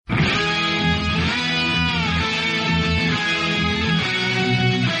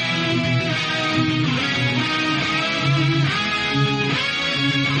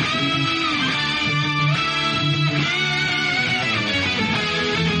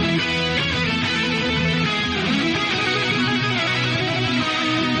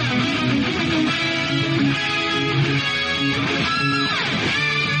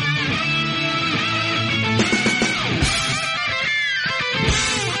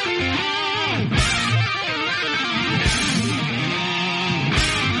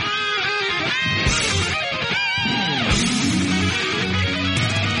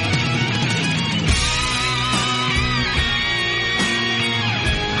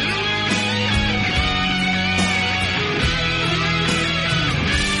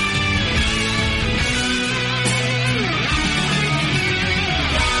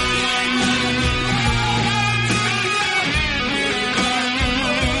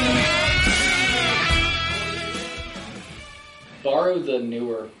borrow the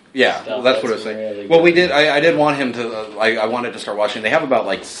newer. Yeah, stuff. that's what I was saying. Really well, we did. I did want him to. I wanted to start watching. They have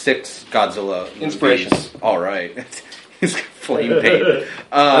about 6 Godzilla Inspiration. movies. All right, he's flame paint.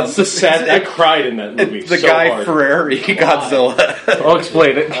 That's the sad. I cried in that movie. It's the so Guy hard. Fieri Godzilla. I'll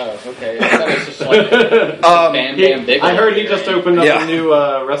explain it. Oh, okay. I thought it was just like Bam Bam Bigelow. I heard he just opened up Yeah. a new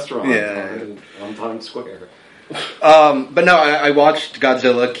restaurant on Times Square. But no, I watched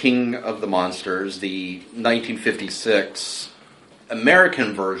Godzilla King of the Monsters, the 1956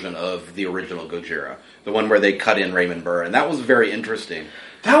 American version of the original Gojira, the one where they cut in Raymond Burr, and that was very interesting.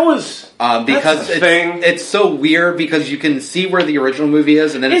 That was because the thing. It's so weird because you can see where the original movie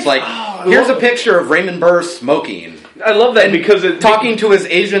is, and then it's like, here's a picture of Raymond Burr smoking. I love that because talking to his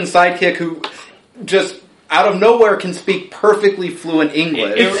Asian sidekick who just out of nowhere can speak perfectly fluent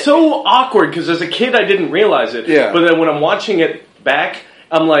English. It's so awkward because as a kid I didn't realize it. Yeah. But then when I'm watching it back,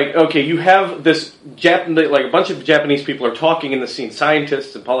 I'm like, okay, you have this like a bunch of Japanese people are talking in the scene,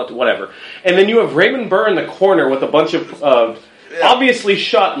 scientists and politics, whatever, and then you have Raymond Burr in the corner with a bunch of obviously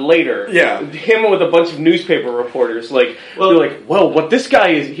shot later. Yeah. Him with a bunch of newspaper reporters. They're like, well, what this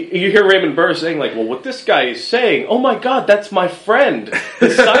guy is... You hear Raymond Burr saying, like, well, what this guy is saying, oh my god, that's my friend, the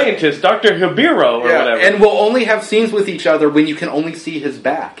scientist, Dr. Hibiro, or whatever. And we'll only have scenes with each other when you can only see his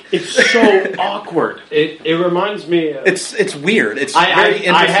back. It's so awkward. It reminds me... It's weird. It's very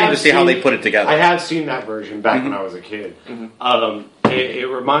interesting to see how they put it together. I have seen that version back when I was a kid.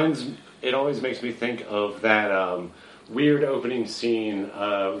 It always makes me think of that... weird opening scene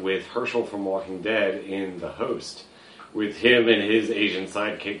with Herschel from Walking Dead in The Host, with him and his Asian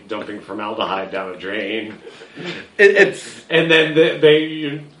sidekick dumping formaldehyde down a drain. And then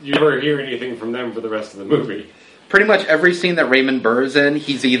you never hear anything from them for the rest of the movie. Pretty much every scene that Raymond Burr is in,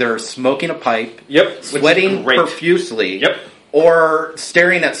 he's either smoking a pipe, sweating profusely, or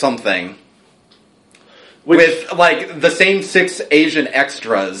staring at something with the same 6 Asian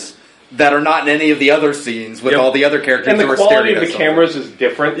extras that are not in any of the other scenes with all the other characters. And the who are quality staring of at the something. cameras is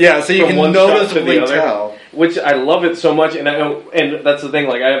different. Yeah, so you from can one shot to noticeably the other, tell. which I love it so much. And that's the thing.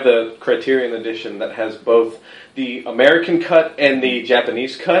 Like I have the Criterion edition that has both the American cut and the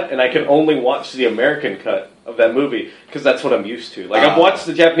Japanese cut, and I can only watch the American cut of that movie because that's what I'm used to. Like I've watched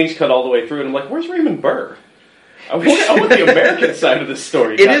the Japanese cut all the way through, and I'm like, where's Raymond Burr? I want the American side of the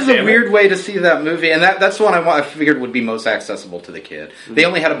story. It is a weird way to see that movie, and that's the one I figured would be most accessible to the kid. Mm-hmm. They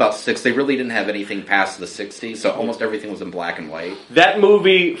only had about 6. They really didn't have anything past the 60s, so almost everything was in black and white. That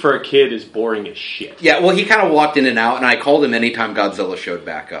movie, for a kid, is boring as shit. Yeah, well, he kind of walked in and out, and I called him anytime Godzilla showed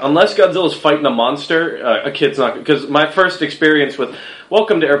back up. Unless Godzilla's fighting a monster, a kid's not... Because my first experience with...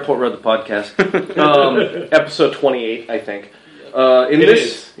 Welcome to Airport Road, the podcast. Episode 28, I think.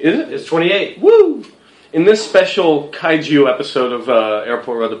 Is it? It's 28. Woo! In this special kaiju episode of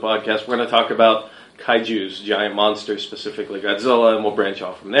Airport Road, the podcast, we're going to talk about kaijus, giant monsters, specifically Godzilla, and we'll branch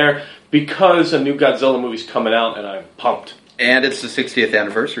off from there because a new Godzilla movie's coming out, and I'm pumped. And it's the 60th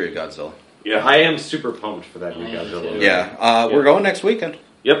anniversary of Godzilla. Yeah, I am super pumped for that new Godzilla movie. Yeah, we're going next weekend.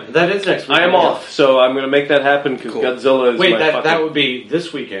 Yep. That is next weekend. I am off, so I'm going to make that happen because Godzilla is Wait, my that would be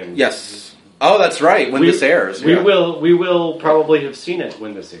this weekend. Yes. Oh, that's right, when this airs. We will probably have seen it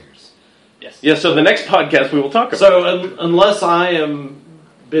when this airs. Yes. Yeah, so the next podcast we will talk about. So unless I am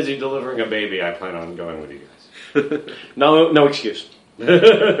busy delivering a baby, I plan on going with you guys. No excuse.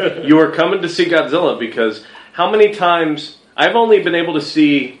 You are coming to see Godzilla because how many times... I've only been able to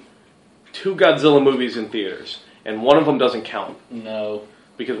see 2 Godzilla movies in theaters, and one of them doesn't count. No.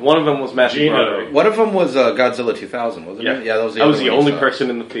 Because one of them was Matthew Broderick. One of them was Godzilla 2000, wasn't it? Yeah, that was the I was the only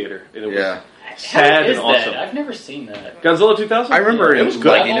person in the theater. And it was sad and awesome. I've never seen that. Godzilla 2000? I remember it was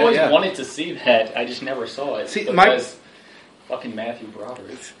good. I've always wanted to see that. I just never saw it. See, fucking Matthew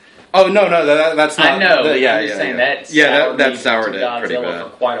Broderick. Oh no, that's not. I know. I'm just saying that soured it pretty bad for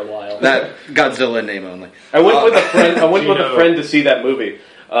quite a while. That Godzilla name only. I went with a friend. I went with a friend to see that movie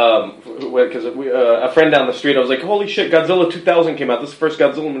because a friend down the street. I was like, "Holy shit! Godzilla 2000 came out. This is the first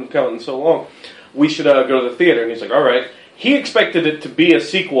Godzilla movie come out in so long. We should go to the theater." And he's like, "All right." He expected it to be a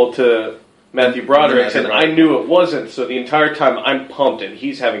sequel to Matthew Broderick's, and I knew it wasn't. So the entire time I'm pumped, and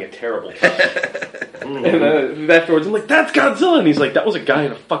he's having a terrible time. And afterwards, I'm like, "That's Godzilla," and he's like, "That was a guy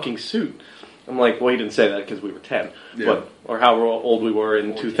in a fucking suit." I'm like, "Well, he didn't say that because we were 10, or how old we were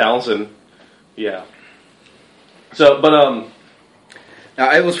in 2000." Yeah. So, but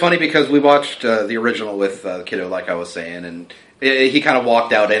now, it was funny because we watched the original with the kiddo, like I was saying, and he kind of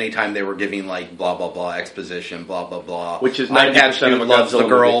walked out anytime they were giving like blah blah blah exposition, blah blah blah. Which is 90% dude of a loves the Godzilla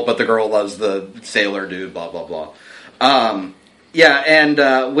girl, movie. but the girl loves the sailor dude, blah blah blah. Yeah,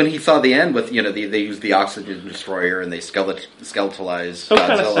 and when he saw the end with, they used the oxygen destroyer and they skeletalized so Godzilla.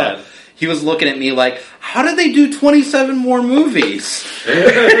 Kind of sad. He was looking at me like, how did they do 27 more movies?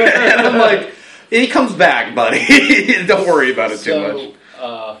 And I'm like, he comes back, buddy. Don't worry about it too much.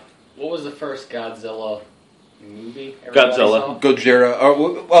 What was the first Godzilla movie? Godzilla.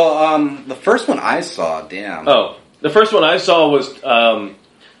 Gojira. The first one I saw, damn. Oh, the first one I saw was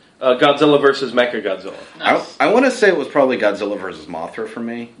Godzilla versus Mechagodzilla. Nice. I want to say it was probably Godzilla versus Mothra for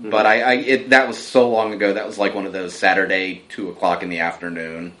me, but that was so long ago. That was like one of those Saturday 2:00 in the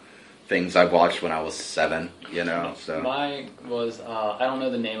afternoon things I watched when I was 7. So mine was I don't know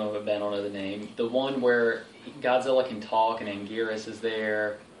the name of it, but I don't know the name. The one where Godzilla can talk and Anguirus is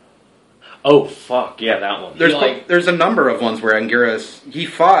there. Oh fuck yeah, that one. There's a number of ones where Anguirus he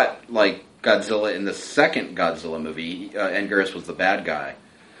fought like Godzilla in the second Godzilla movie. Anguirus was the bad guy.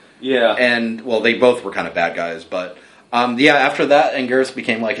 Yeah, and they both were kind of bad guys, but after that, Anguirus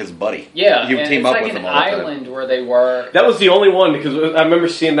became like his buddy. Yeah, he would team up with him all the time. Island where they were. That was the only one because I remember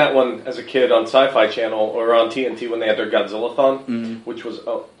seeing that one as a kid on Sci-Fi Channel or on TNT when they had their Godzilla-thon, which was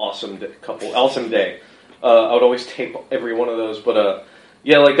an awesome day. I would always tape every one of those, but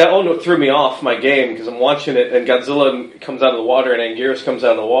like that one threw me off my game because I'm watching it and Godzilla comes out of the water and Anguirus comes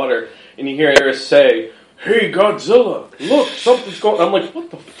out of the water and you hear Anguirus say, "Hey Godzilla, look, something's going." I'm like, "What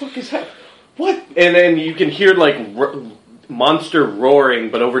the fuck is that? What?" And then you can hear like monster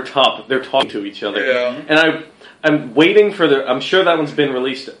roaring, but over top they're talking to each other. Yeah. And I'm waiting for I'm sure that one's been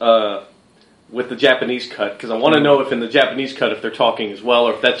released with the Japanese cut because I want to know if in the Japanese cut if they're talking as well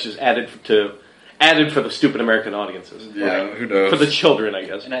or if that's just added for the stupid American audiences. Yeah, who knows? For the children, I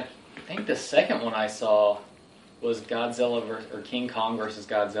guess. And I think the second one I saw was Godzilla or King Kong versus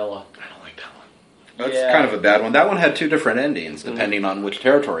Godzilla. I don't like that one. That's kind of a bad one. That one had 2 different endings, depending on which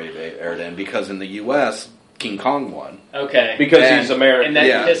territory it aired in, because in the U.S., King Kong won. Okay. Because he's American. And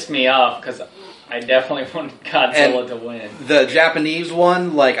that pissed me off, because I definitely wanted Godzilla to win. The Japanese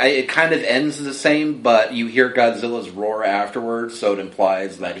one, it kind of ends the same, but you hear Godzilla's roar afterwards, so it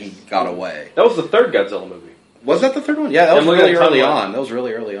implies that he got away. That was the third Godzilla movie. Was that the third one? Yeah, that was really early on. That was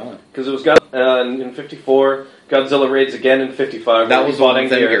really early on. Because it was in 54, Godzilla raids again in 55. That was one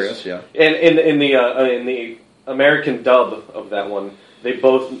of Anguirus, yeah. And in the American dub of that one,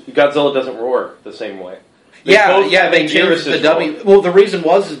 Godzilla doesn't roar the same way. They changed the dubbing. Well, the reason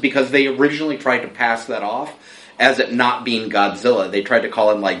is because they originally tried to pass that off as it not being Godzilla. They tried to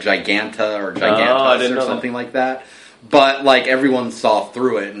call him like Giganta or Gigantus or something like that. But, everyone saw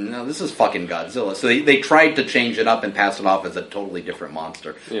through it, and no, this is fucking Godzilla. So they tried to change it up and pass it off as a totally different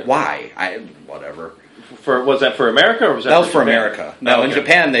monster. Yeah. Why? Whatever. Was that for America, or was that for America. No, in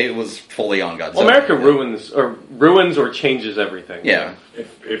Japan, it was fully on Godzilla. Well, America ruins or changes everything. Yeah.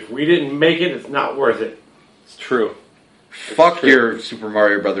 If we didn't make it, it's not worth it. It's true. Fuck your Super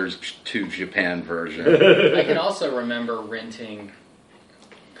Mario Brothers 2 Japan version. I can also remember renting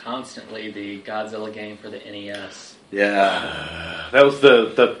constantly the Godzilla game for the NES. Yeah, that was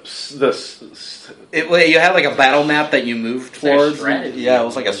you had like a battle map that you moved towards. Yeah, it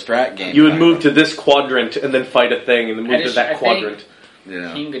was like a strat game. You would move to this quadrant and then fight a thing, and then move to that quadrant.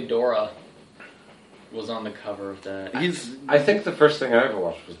 King Ghidorah was on the cover of that. I think the first thing I ever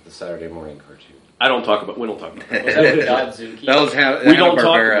watched was the Saturday morning cartoon. We don't talk about that. Was that Godzuki? That was we don't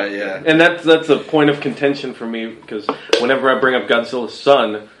talk about it. Yeah. And that's a point of contention for me because whenever I bring up Godzilla's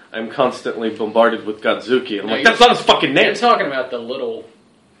son, I'm constantly bombarded with Godzuki. I'm like, that's not his fucking name. You're talking about the little...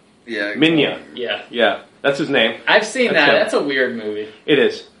 Yeah. Minya. Yeah. Yeah, that's his name. I've seen that. That's a weird movie. It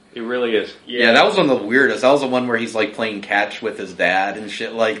is. It really is. Yeah, that was one of the weirdest. That was the one where he's playing catch with his dad and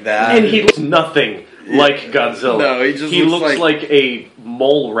shit like that. And he looks nothing like Godzilla. No, he looks like a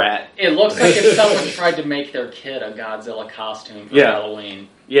mole rat. It looks like if someone tried to make their kid a Godzilla costume for Halloween.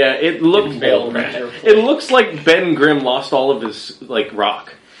 Yeah, it looks like Ben Grimm lost all of his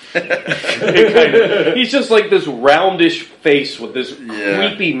rock. He's just like this roundish face with this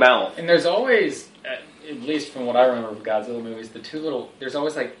creepy mouth. And there's always, at least from what I remember from Godzilla movies, there's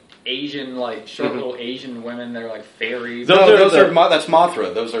always Asian, short little Asian women that are fairies. That's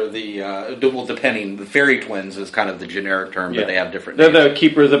Mothra. Those are depending. The fairy twins is kind of the generic term, but they have different names. They're the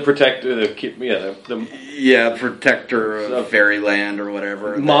keeper, the protector, protector of Fairyland or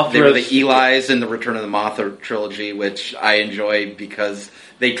whatever. Mothra. They were the Eli's in the Return of the Mothra trilogy, which I enjoyed because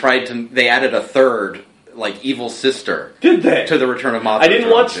they added a third, evil sister. Did they? To the Return of Mothra. I didn't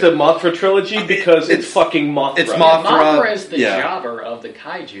watch the Mothra trilogy because it's fucking Mothra. It's Mothra. Mothra is the jobber of the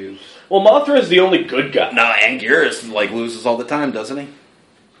kaiju. Well, Mothra is the only good guy. No, Anguirus loses all the time, doesn't he?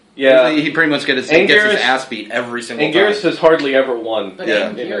 Yeah, he pretty much gets his ass beat every single time. Anguirus has hardly ever won. But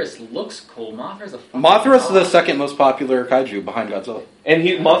Anguirus looks cool. Mothra's a fucking Mothra's the second most popular kaiju behind Godzilla. And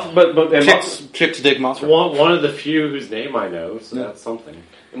chicks dig Mothra. One of the few whose name I know, so that's something.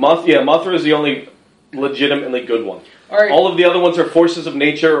 Mothra is the only legitimately good one. All of the other ones are forces of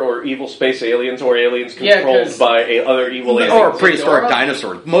nature or evil space aliens or aliens controlled by other evil aliens. Or prehistoric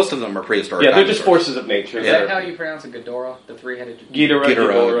dinosaurs. Most of them are prehistoric dinosaurs. They're just forces of nature. Is that how you pronounce it? Ghidorah? The three-headed...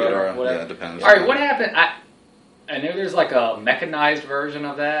 Ghidorah. Yeah, it depends. Alright, what happened... I know there's like a mechanized version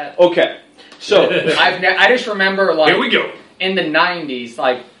of that. Okay. So... I just remember like... Here we go. In the 90s,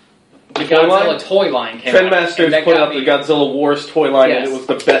 like... The Godzilla toy line came out. Trendmasters put out the Godzilla Wars toy line, and it was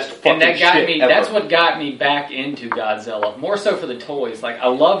the best fucking shit ever. That's what got me back into Godzilla. More so for the toys. Like, I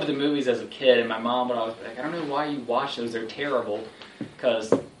loved the movies as a kid, and my mom would always be like, I don't know why you watch those, they're terrible.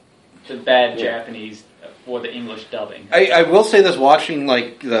 Because the bad Japanese or the English dubbing. I will say this, watching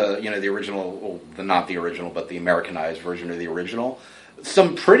like the original, not the original, but the Americanized version of the original,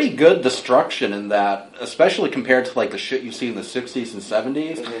 some pretty good destruction in that, especially compared to like the shit you see in the 60s and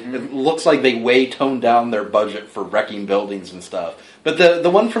 70s. Mm-hmm. It looks like they way toned down their budget for wrecking buildings and stuff. But the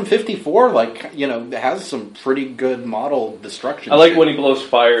one from 54, has some pretty good model destruction. I like when he blows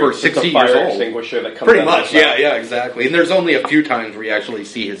fire for 60 years years old. Extinguisher that comes pretty much, yeah, exactly. And there's only a few times where you actually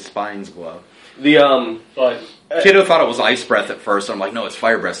see his spines glow. Kiddo thought it was ice breath at first. I'm like, no, it's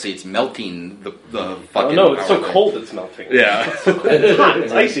fire breath. See, it's melting the fucking... Oh, no, it's so cold it's melting. Yeah. It's hot.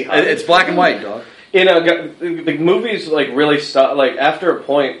 It's icy hot. It's black and white, dog. The movies, really stop... after a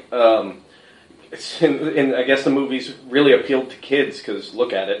point... I guess the movies really appealed to kids, because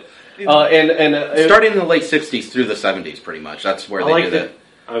look at it. Starting in the late 60s through the 70s, pretty much. That's where they did it.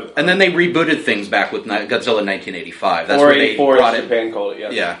 And then they rebooted things back with Godzilla 1985. That's where they brought it... Japan called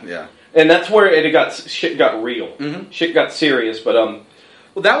it, Yeah. And that's where shit got real. Mm-hmm. Shit got serious, but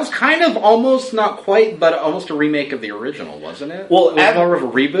well, that was kind of almost, not quite, but almost a remake of the original, wasn't it? Well, it was more of a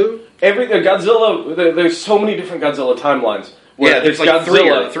reboot. Godzilla. There's so many different Godzilla timelines. There's like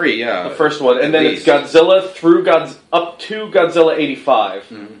Godzilla, three, the first one, and then it's Godzilla up to Godzilla 85.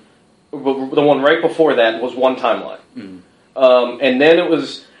 Mm-hmm. The one right before that was one timeline, and then it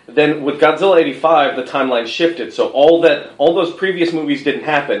was. Then with Godzilla 85, the timeline shifted, so all those previous movies didn't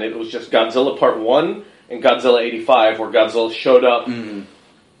happen. It was just Godzilla Part 1 and Godzilla 85, where Godzilla showed up in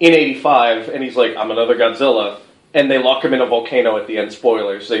 85, and he's like, I'm another Godzilla, and they lock him in a volcano at the end,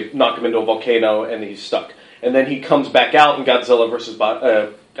 spoilers. They knock him into a volcano, and he's stuck. And then he comes back out in Godzilla versus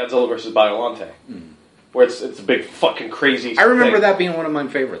Biollante, where it's a big fucking crazy I remember that being one of my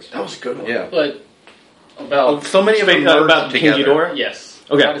favorites. That was a good one. Yeah. But about... so many of them about together. King Ghidorah? Yes.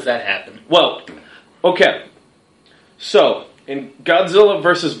 Okay. How does that happen? Well, okay. So, in Godzilla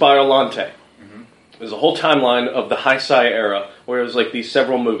vs. Biollante, there's a whole timeline of the Heisei era, where it was like these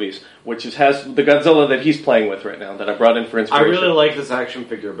several movies, which has the Godzilla that he's playing with right now, that I brought in for inspiration. I really like this action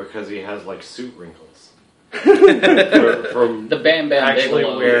figure because he has, suit wrinkles. from the Bam Bam actually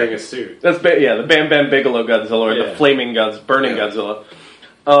Bigelow. wearing a suit. That's the Bam Bam Bigelow Godzilla, or the flaming burning Godzilla.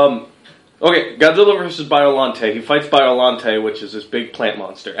 Okay, Godzilla vs. Biollante. He fights Biollante, which is this big plant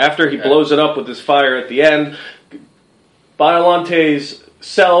monster. After he blows it up with his fire at the end, Biollante's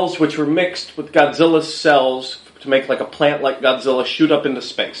cells, which were mixed with Godzilla's cells to make a plant-like Godzilla, shoot up into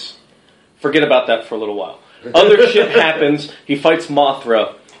space. Forget about that for a little while. Other shit happens. He fights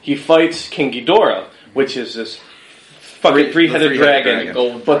Mothra. He fights King Ghidorah, which is this fucking three-headed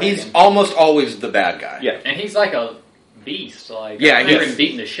dragon. But he's almost always the bad guy. Yeah. And he's like a beast. He's been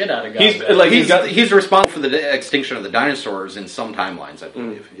beating the shit out of Godzilla. He's responsible for the extinction of the dinosaurs in some timelines, I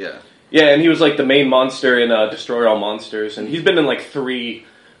believe. Yeah. Yeah, and he was the main monster in Destroy All Monsters, and he's been in 3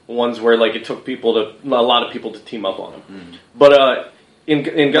 ones where it took a lot of people to team up on him. But in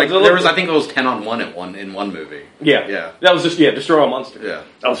Godzilla, there was, I think it was 10-on-1 in one movie. Yeah. That was just Destroy All Monsters. Yeah,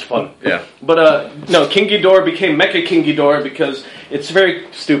 that was fun. Yeah, but no, King Ghidorah became Mecha King Ghidorah because it's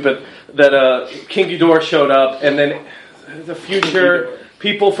very stupid that King Ghidorah showed up, and then the future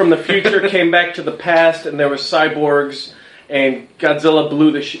people from the future came back to the past, and there were cyborgs, and Godzilla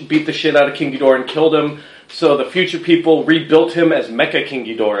beat the shit out of King Ghidorah and killed him. So the future people rebuilt him as Mecha King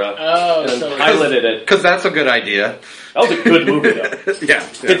Ghidorah and piloted it. Because that's a good idea. That was a good movie, though. Yeah.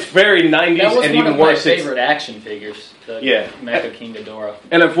 It's very 90s and even worse. That was one of my favorite action figures, the Mecha King Ghidorah.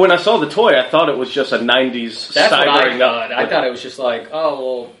 And when I saw the toy, I thought it was just a 90s That's what I thought. I thought it was just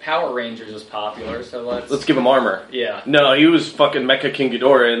Power Rangers is popular, so let's give him armor. Yeah. No, he was fucking Mecha King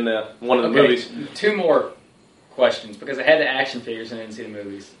Ghidorah in one of the movies. 2 more questions, because I had the action figures and I didn't see the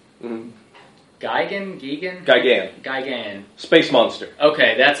movies. Mm-hmm. Gigan. Space monster.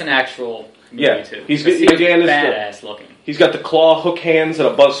 Okay, that's an actual movie too. He's badass looking. He's got the claw, hook hands, and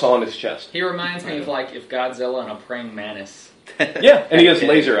a buzzsaw on his chest. He reminds me of like if Godzilla and a praying mantis. Yeah, and he has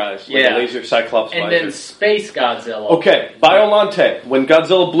laser eyes, like a laser Cyclops and visor. then Space Godzilla. Okay, Biollante. When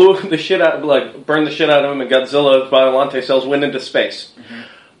Godzilla blew the shit out, burned the shit out of him, and Godzilla Biollante cells went into space. Mm-hmm.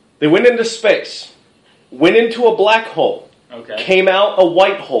 They went into space, went into a black hole, came out a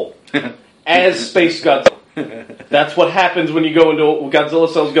white hole as Space Godzilla. That's what happens when you go into Godzilla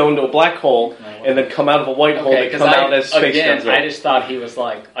cells go into a black hole and then come out of a white hole. They come out as Space Godzilla. I just thought he was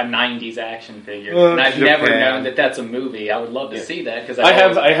like a '90s action figure, and I've never known that that's a movie. I would love to see that because I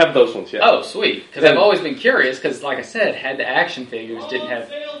have those ones. Yeah. Oh, sweet! Because I've always been curious. Because, like I said, had the action figures didn't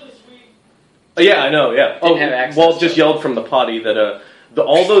have. Yeah, I know. Yeah. Have Walt just yelled from the potty that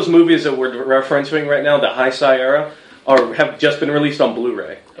all those movies that we're referencing right now, the High Sci era, have just been released on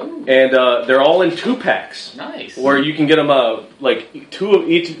Blu-ray. Ooh. And they're all in 2-packs. Nice. Where you can get them like two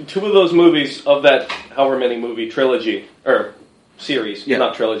of those movies of that however many movie trilogy or series,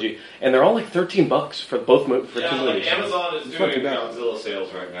 not trilogy, and they're all like $13 for both for 2 movies. Amazon is doing Godzilla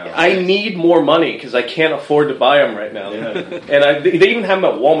sales right now. I need more money because I can't afford to buy them right now. Yeah. And they even have them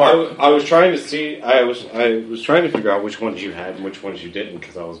at Walmart. I was trying to see. I was trying to figure out which ones you had and which ones you didn't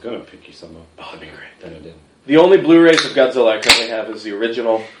because I was going to pick you some up. Oh, that'd be great. Then I didn't. The only Blu-rays of Godzilla I currently have is the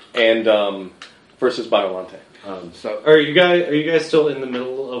original and versus Biollante. So, are you guys still in the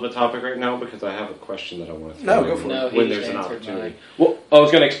middle of a topic right now? Because I have a question that I want to throw go for it. When there's an opportunity. Well, I was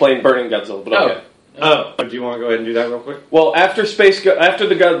going to explain Burning Godzilla, but okay. Do you want to go ahead and do that real quick? Well, after the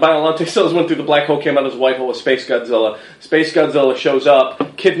Biollante cells went through the black hole, came out as white hole with Space Godzilla. Space Godzilla shows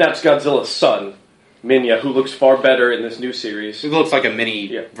up, kidnaps Godzilla's son, Minya, who looks far better in this new series. He looks like a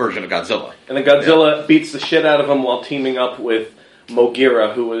mini version of Godzilla. And then Godzilla beats the shit out of him while teaming up with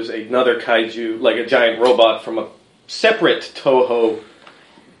Mogira, who was another kaiju, like a giant robot from a separate Toho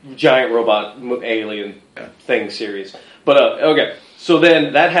giant robot alien thing series. But, okay, so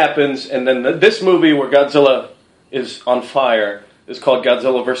then that happens, and then this movie where Godzilla is on fire is called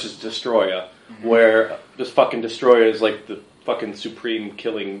Godzilla vs. Destroyer, where this fucking Destroyer is like the fucking supreme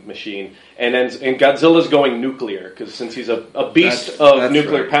killing machine, and Godzilla's going nuclear because since he's a beast of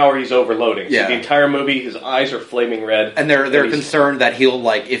nuclear power, he's overloading. So the entire movie, his eyes are flaming red, and they're concerned that he'll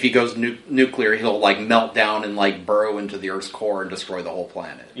if he goes nuclear, he'll melt down and burrow into the Earth's core and destroy the whole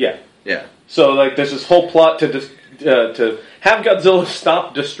planet. Yeah. Yeah. So there's this whole plot to have Godzilla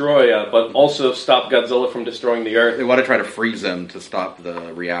stop Destroyer, but also stop Godzilla from destroying the Earth. They want to try to freeze him to stop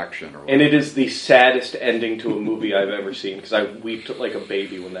the reaction. And it is the saddest ending to a movie I've ever seen, because I wept like a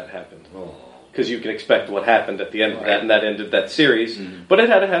baby when that happened. Because you can expect what happened at the end of that, and that ended that series. Mm-hmm. But it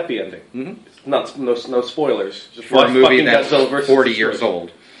had a happy ending. Mm-hmm. No spoilers. Just for a movie that's 40 years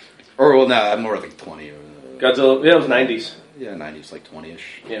old. Or, well, no, I'm more like 20. Godzilla, it was 90s. Yeah, 90s, like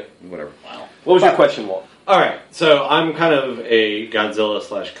 20-ish. Yeah. Whatever. Wow. What was your question, Walt? Alright, so I'm kind of a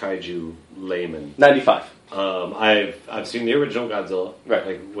Godzilla/kaiju layman. 95. I've seen the original Godzilla. Right.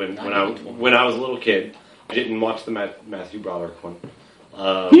 Like when I was a little kid. I didn't watch the Matthew Broderick one.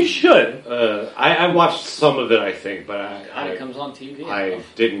 You should. I watched some of it, I think, but it comes on TV. I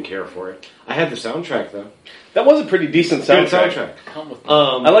didn't care for it. I had the soundtrack though. That was a pretty decent soundtrack.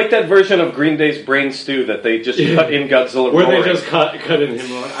 I like that version of Green Day's Brain Stew that they just cut in Godzilla. Where they just cut in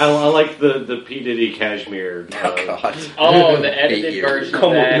him. I like the P. Diddy Cashmere. The edited version of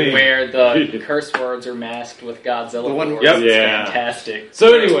that where the curse words are masked with Godzilla. The one, fantastic.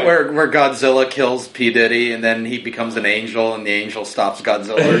 So anyway, where Godzilla kills P. Diddy and then he becomes an angel and the angel stops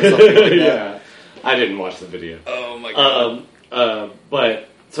Godzilla or something like that. I didn't watch the video. Oh my god. But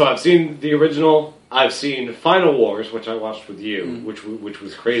so I've seen the original. I've seen Final Wars, which I watched with you, which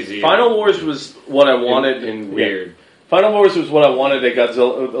was crazy. Final Wars was what I wanted and weird. Final Wars was what I wanted a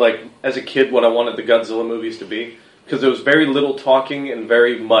Godzilla, as a kid, what I wanted the Godzilla movies to be. Because there was very little talking and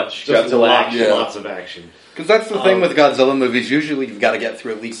very much just Godzilla action. Lots of action. Because that's the thing with Godzilla movies. Usually you've got to get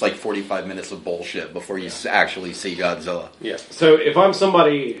through at least 45 minutes of bullshit before you actually see Godzilla. Yeah. So if I'm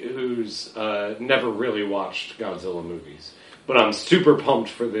somebody who's never really watched Godzilla movies, but I'm super pumped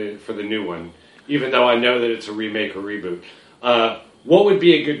for the new one, even though I know that it's a remake or reboot, what would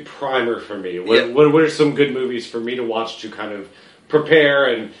be a good primer for me? What are some good movies for me to watch to kind of prepare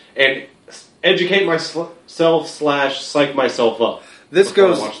and educate myself / psych myself up? This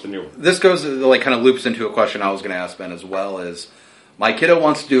goes kind of loops into a question I was going to ask Ben as well. Is my kiddo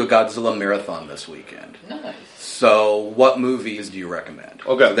wants to do a Godzilla marathon this weekend. Nice. So, what movies do you recommend?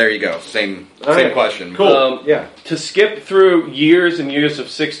 Okay, so there you go. Same question. Cool. To skip through years and years of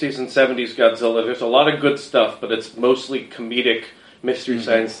 60s and 70s Godzilla, there's a lot of good stuff, but it's mostly comedic mystery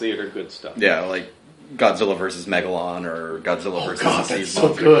science theater good stuff. Yeah, like Godzilla versus Megalon or Godzilla versus God, the Sea that's so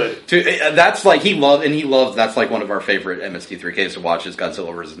Monster. good. That's like he loves. That's like one of our favorite MST3Ks to watch is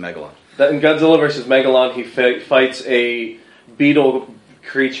Godzilla versus Megalon. That in Godzilla versus Megalon, he fights a beetle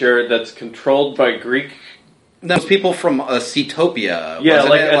creature that's controlled by Greek. Those people from Seatopia. Yeah,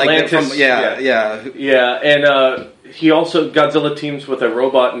 like it? Atlantis. Yeah. And he also Godzilla teams with a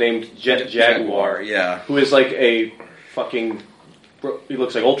robot named Jet Jaguar. Yeah, who is like a fucking. He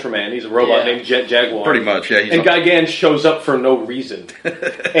looks like Ultraman. He's a robot named Jet Jaguar. Pretty much, yeah. And Gigan shows up for no reason.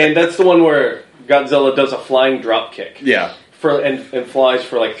 And that's the one where Godzilla does a flying drop kick. Yeah. And flies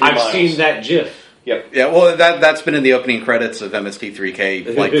for like 3 miles. I've seen that GIF. Yep. Yeah, well, that's been in the opening credits of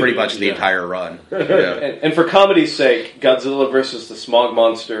MST3K, like pretty much the entire run. Yeah. And for comedy's sake, Godzilla versus the Smog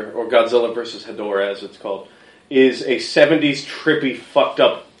Monster, or Godzilla versus Hedorah, as it's called, is a 70s trippy, fucked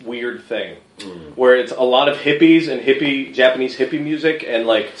up, weird thing. Where it's a lot of hippies and Japanese hippie music and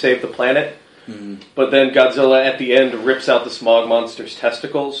like Save the Planet. But then Godzilla at the end rips out the Smog Monster's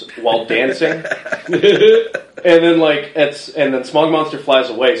testicles while dancing. and then Smog Monster flies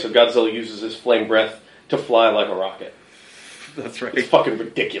away, so Godzilla uses his flame breath to fly like a rocket. That's right. It's fucking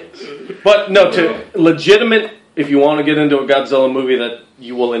ridiculous. But no, to legitimate, if you want to get into a Godzilla movie that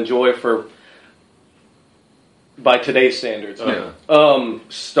you will enjoy by today's standards,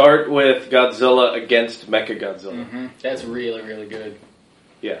 start with Godzilla against Mechagodzilla. Mm-hmm. That's really, really good.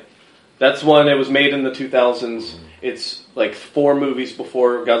 Yeah. That's one, it was made in the 2000s. It's like 4 movies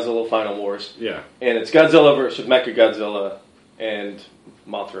before Godzilla Final Wars. Yeah. And it's Godzilla versus Mechagodzilla, and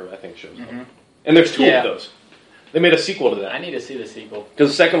Mothra, I think, shows up. And there's 2 of those. They made a sequel to that. I need to see the sequel. Because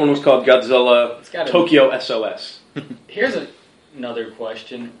the second one was called Godzilla Tokyo SOS. Here's another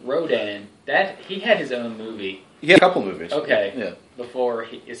question. Rodan, he had his own movie. He had a couple movies. Okay. Yeah. Before,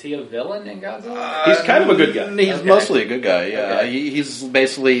 is he a villain in Godzilla? He's kind of a good guy. He's mostly a good guy, yeah. Okay. He's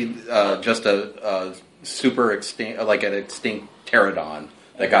basically just a super extinct, like an extinct pterodon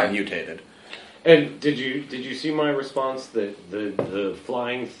that got mutated. And did you see my response that the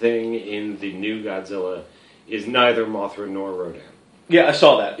flying thing in the new Godzilla is neither Mothra nor Rodan? Yeah, I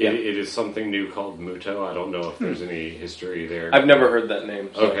saw that. Yeah. It is something new called Muto. I don't know if there's any history there. I've never heard that name.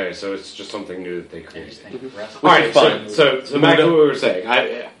 So. Okay, so it's just something new that they created. All right, so back to what we were saying.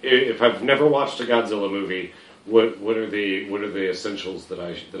 If I've never watched a Godzilla movie, what are the essentials that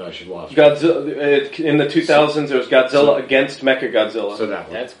I should watch? Godzilla in the 2000s. There was Godzilla against Mechagodzilla. So that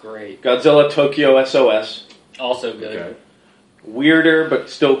one. That's great. Godzilla Tokyo SOS. Also good. Okay. Weirder but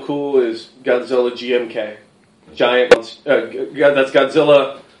still cool is Godzilla GMK. That's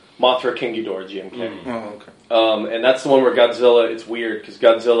Godzilla Mothra King Ghidorah GMK. Oh, okay. And that's the one where Godzilla, it's weird because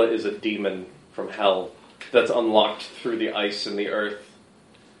Godzilla is a demon from hell that's unlocked through the ice and the earth.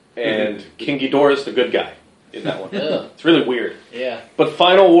 And King Ghidorah is the good guy in that one. It's really weird. Yeah. But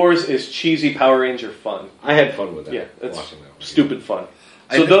Final Wars is cheesy Power Ranger fun. I had fun with that. Yeah, it's stupid fun.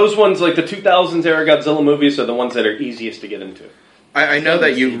 So those ones, like the 2000s era Godzilla movies, are the ones that are easiest to get into. I know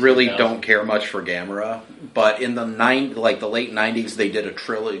that you really don't care much for Gamera, but in the late 90s, they did a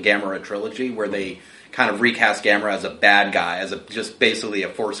Gamera trilogy where they kind of recast Gamera as a bad guy, as just basically a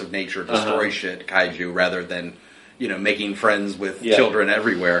force of nature, destroy shit kaiju, rather than making friends with children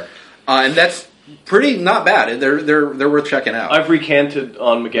everywhere, and that's pretty not bad. They're worth checking out. I've recanted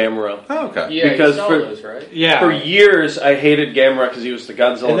on Gamera. Oh, okay. Yeah, because you saw those, right? Yeah. For years, I hated Gamera because he was the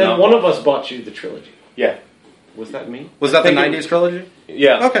Godzilla. And then one of us bought you the trilogy. Yeah. Was that me? Was that the 90s trilogy?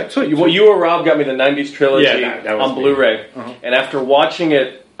 Yeah. Okay, sweet. You or Rob got me the 90s trilogy that was on Blu-ray. And after watching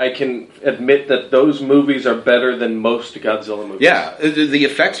it, I can admit that those movies are better than most Godzilla movies. Yeah, the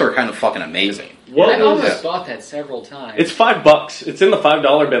effects are kind of fucking amazing. I almost bought that several times. It's $5. It's in the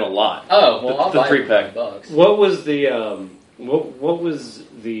 $5 bin a lot. Oh, well, I'll buy the 3-pack. $5. What was the what was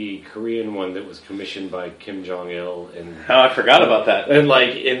the Korean one that was commissioned by Kim Jong Il? And I forgot about that. And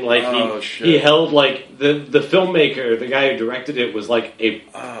he held like the filmmaker, the guy who directed it, was like a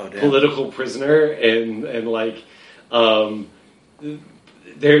political prisoner, and like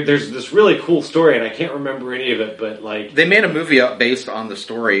there's this really cool story, and I can't remember any of it, but like they made a movie based on the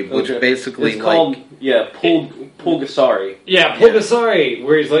story, which basically it's called Pulgasari. Yeah, Pulgasari,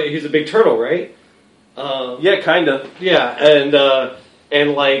 where he's a big turtle, right? Yeah, kind of. Yeah,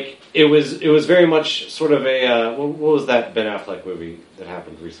 and like it was very much sort of a what was that Ben Affleck movie that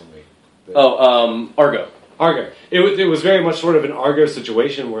happened recently? Argo. Argo. It was very much sort of an Argo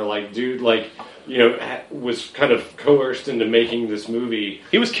situation where like dude was kind of coerced into making this movie.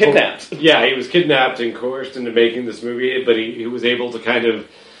 He was kidnapped. Yeah, he was kidnapped and coerced into making this movie, but he was able to kind of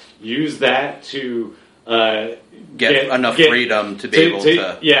use that to get enough freedom to be able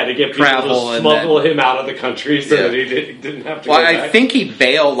to get travel to smuggle him out of the country so that he didn't have to go back. I think he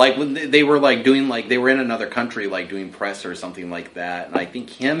bailed, like, when they were, like, doing, like, they were in another country, like, doing press or something like that, and I think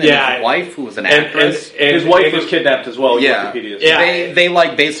him and his wife, who was an actress... And his wife was kidnapped as well, Wikipedia says. They,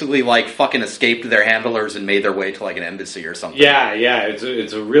 like, basically, like, fucking escaped their handlers and made their way to, like, an embassy or something.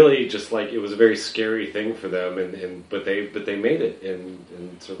 It's a really just, like, it was a very scary thing for them, but they made it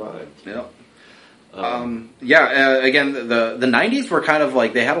and survived. Yeah. Again, the 90s were kind of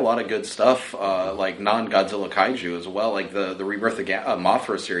like, they had a lot of good stuff, like non-Godzilla kaiju as well. Like the Rebirth of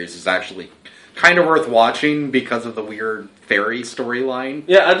Mothra series is actually kind of worth watching because of the weird fairy storyline.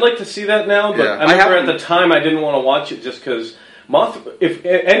 Yeah, I'd like to see that now, but I remember at the time I didn't want to watch it just because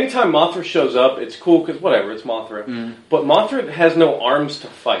anytime Mothra shows up, it's cool because whatever, it's Mothra. Mm. But Mothra has no arms to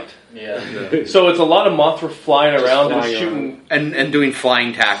fight. Yeah. So it's a lot of Mothra flying around and shooting and doing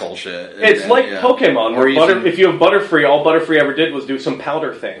flying tackle shit. It's like Pokemon, where if you have Butterfree, all Butterfree ever did was do some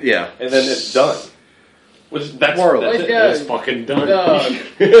powder thing. Yeah, and then it's done. It's fucking done.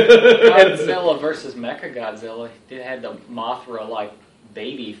 Godzilla versus Mechagodzilla, it had the Mothra like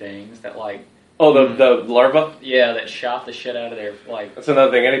baby things that like. Oh, the larva? Yeah, that shot the shit out of their, like... That's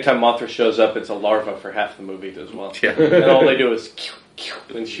another thing. Anytime Mothra shows up, it's a larva for half the movie as well. Yeah. And all they do is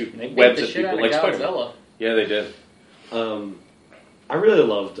and shoot webs at people like Godzilla. Yeah, they did. I really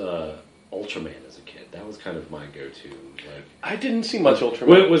loved Ultraman as a kid. That was kind of my go-to. Like, I didn't see much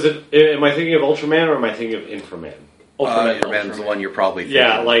Ultraman. Was it? Am I thinking of Ultraman or am I thinking of Inframan? Ultraman's the one you're probably thinking.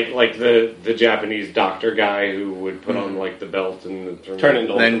 Yeah, like the Japanese doctor guy who would put on like the belt and turn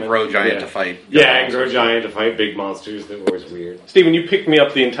into then Ultraman. grow giant to fight. And grow giant to fight big monsters that were always weird. Steven, you picked me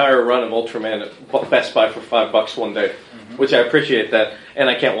up the entire run of Ultraman at Best Buy for $5 one day, which I appreciate that, and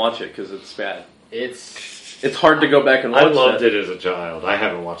I can't watch it because it's bad. It's hard to go back and watch. I loved it as a child. I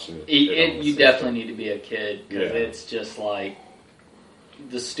haven't watched it. You definitely need to be a kid because it's just like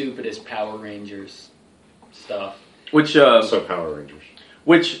the stupidest Power Rangers stuff. Which so Power Rangers,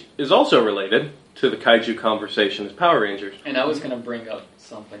 which is also related to the kaiju conversation, is Power Rangers. And I was going to bring up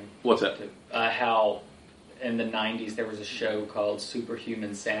something. What's that? How in the 90s there was a show called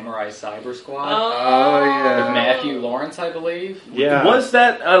Superhuman Samurai Cyber Squad. Oh yeah, with Matthew Lawrence, I believe. Yeah, was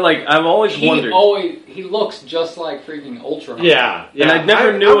that I've always wondered. He looks just like freaking Ultraman. Yeah. And I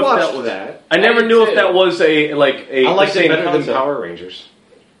never knew if that was that. I never knew if that was a. I liked it better than Power Rangers.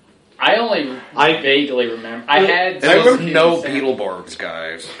 I vaguely remember. There was no Beetleborgs,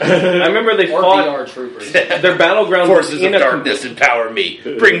 guys. I remember they fought VR troopers. Their battleground forces of darkness empower me.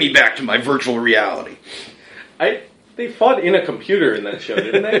 Bring me back to my virtual reality. They fought in a computer in that show,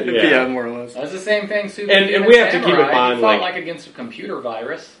 didn't they? Yeah, more or less. That's the same thing. And we have to keep in mind, he fought like against a computer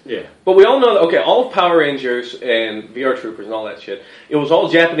virus. Yeah, but we all know that. All of Power Rangers and VR Troopers and all that shit. It was all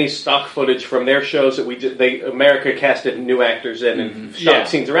Japanese stock footage from their shows that we did. America casted new actors in and shot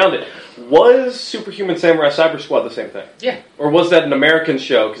scenes around it. Was Superhuman Samurai Cyber Squad the same thing? Yeah. Or was that an American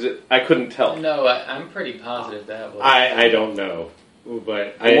show? Because I couldn't tell. No, I'm pretty positive that was. I don't know,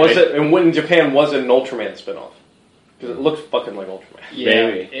 but and when in Japan was it an Ultraman spinoff? Because it looks fucking like Ultraman. Yeah,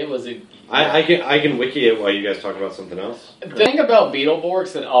 maybe. It was a... I can wiki it while you guys talk about something else. The thing about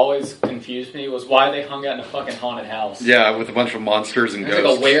Beetleborgs that always confused me was why they hung out in a fucking haunted house. Yeah, with a bunch of monsters and ghosts.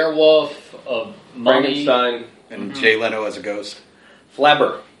 Like a werewolf, a mummy. Frankenstein. And Jay Leno as a ghost.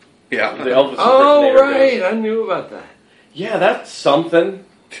 Flabber. Yeah. The Elvis right. Ghost. I knew about that. Yeah, that's something.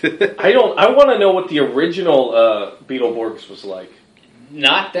 I want to know what the original Beetleborgs was like.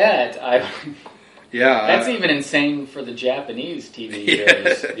 Not that. Yeah, that's even insane for the Japanese TV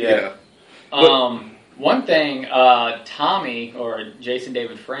shows. Yeah. One thing, Tommy or Jason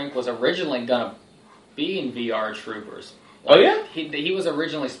David Frank was originally gonna be in VR Troopers. He was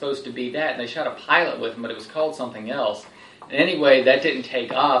originally supposed to be that, and they shot a pilot with him, but it was called something else. And anyway, that didn't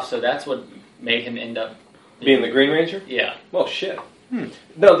take off, so that's what made him end up being the Green Ranger. Yeah. Well, shit.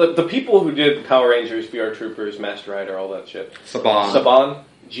 No, the people who did Power Rangers, VR Troopers, Master Rider, all that shit. Saban,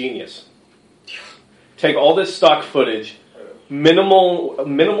 genius. Take all this stock footage, minimal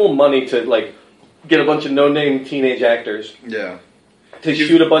money to get a bunch of no-name teenage actors. Yeah. To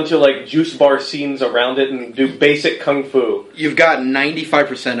shoot a bunch of juice bar scenes around it and do basic kung fu. You've got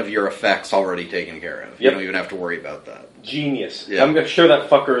 95% of your effects already taken care of. Yep. You don't even have to worry about that. Genius. Yeah. I'm sure that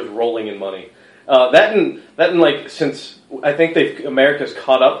fucker is rolling in money. Since I think America's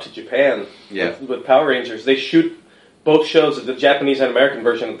caught up to Japan with Power Rangers, they shoot both shows, the Japanese and American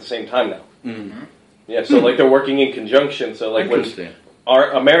version, at the same time now. Mm-hmm. Yeah, so they're working in conjunction. So when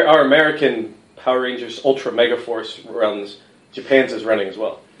our American Power Rangers Ultra Mega Force runs, Japan's is running as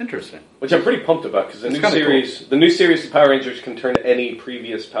well. Interesting. Which I'm pretty pumped about because the new series of Power Rangers can turn any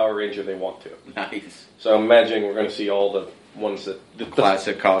previous Power Ranger they want to. Nice. So I'm imagining we're going to see all the ones that the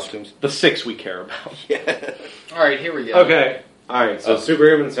classic costumes. The 6 we care about. Yeah. All right, here we go. Okay. All right. So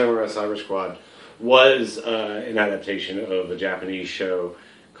Superhuman Samurai Cyber Squad was an adaptation of a Japanese show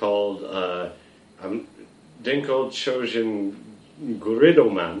called Denko Chojin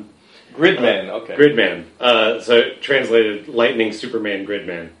Gridman. Gridman, okay. Gridman. So translated Lightning Superman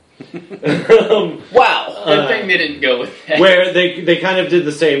Gridman. Wow. Good thing they didn't go with that. Where they kind of did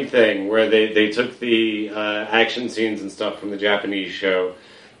the same thing, where they took the action scenes and stuff from the Japanese show.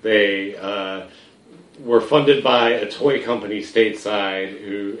 They were funded by a toy company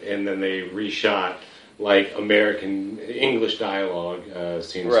stateside, and then they reshot like American English dialogue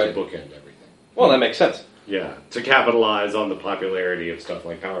scenes to bookend everything. Well, that makes sense. Yeah, to capitalize on the popularity of stuff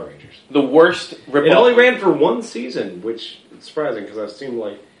like Power Rangers. The worst rip-off. It only ran for one season, which is surprising because it seemed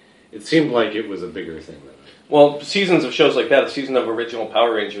like it was a bigger thing than that. Well, seasons of shows like that, a season of original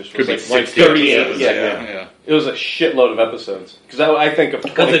Power Rangers was like 30 episodes. Yeah. It was a shitload of episodes. Because I think of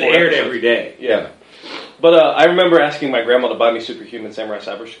 24 because it aired episodes. every day. Yeah. But I remember asking my grandma to buy me Superhuman Samurai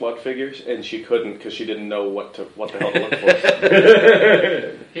Cyber Squad figures, and she couldn't because she didn't know what the hell to look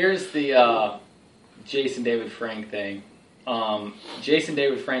for. Here's the Jason David Frank thing. Jason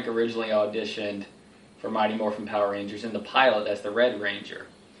David Frank originally auditioned for Mighty Morphin Power Rangers in the pilot as the Red Ranger.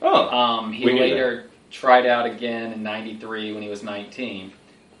 Oh. He later tried out again in '93 when he was 19.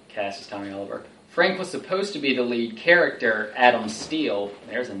 Cast as Tommy Oliver. Frank was supposed to be the lead character, Adam Steele,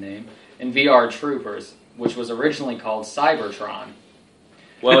 there's a name, in VR Troopers, which was originally called Cybertron.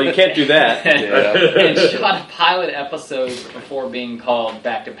 Well, you can't do that. And shot a pilot episode before being called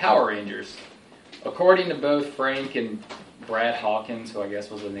back to Power Rangers. According to both Frank and Brad Hawkins, who I guess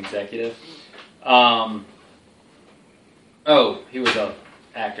was an executive, he was a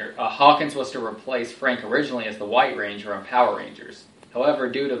actor. Hawkins was to replace Frank originally as the White Ranger on Power Rangers. However,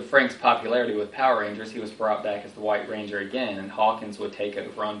 due to Frank's popularity with Power Rangers, he was brought back as the White Ranger again, and Hawkins would take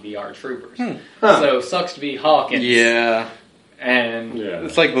over on VR Troopers. So, sucks to be Hawkins. Yeah. And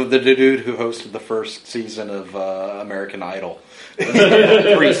it's like the dude who hosted the first season of American Idol.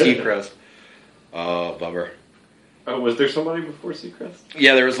 Pre-Seacrest. Oh, bummer. Was there somebody before Seacrest?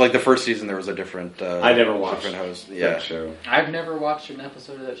 Yeah, there was like the first season. There was a different. I never watched different host. that show. I've never watched an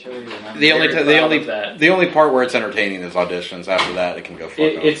episode of that show either. The only part where it's entertaining is auditions. After that, it can go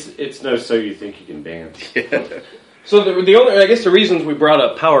fuck off. It's no So You Think You Can Dance. Yeah. So the reasons we brought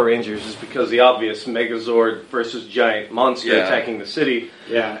up Power Rangers is because the obvious Megazord versus giant monster attacking the city.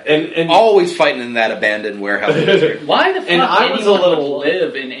 Yeah, and always fighting in that abandoned warehouse district. Why the fuck anyone would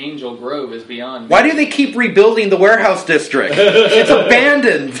live in Angel Grove is beyond me. Why do they keep rebuilding the warehouse district? It's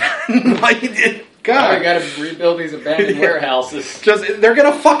abandoned. God, we gotta rebuild these abandoned warehouses. They're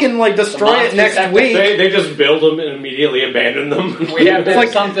gonna fucking destroy it next week. They just build them and immediately abandon them. We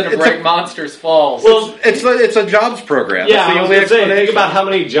have something to break Monsters Falls. Well, it's a jobs program. Yeah, I was gonna say, think about how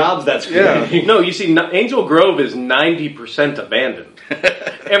many jobs that's creating. No, you see, Angel Grove is 90% abandoned.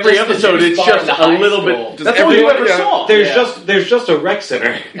 Every episode, it's just a little bit. That's all you ever saw. There's just a rec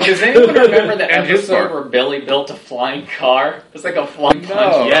center. Does anyone remember the episode where Billy built a flying car? It was like a flying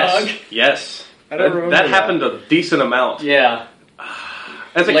punch bug. Yes. I don't remember that happened a decent amount. Yeah.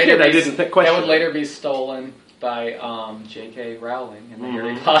 As a kid, I didn't question. That would later be stolen by J.K. Rowling in the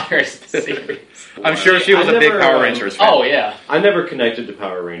Harry Potter series. I'm sure she was a big Power Rangers fan. Oh, yeah. I never connected to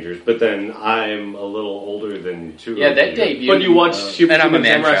Power Rangers, but then I'm a little older than two of you. Yeah, that debuted. But you watched Superhuman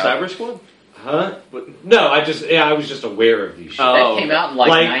Samurai Cyber Squad? Huh? No, I was just aware of these shows. That came out in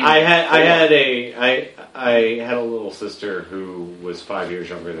 90. I had a little sister who was 5 years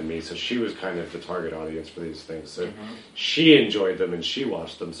younger than me, so she was kind of the target audience for these things. So she enjoyed them and she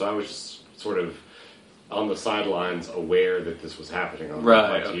watched them. So I was just sort of on the sidelines, aware that this was happening on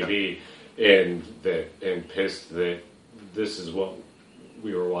TV, and pissed that this is what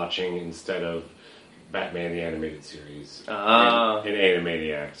we were watching instead of Batman the Animated Series and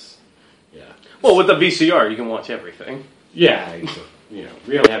Animaniacs. Yeah. Well, with the VCR, you can watch everything. Yeah,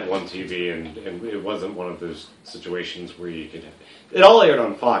 we only had one TV, and it wasn't one of those situations where you could. It all aired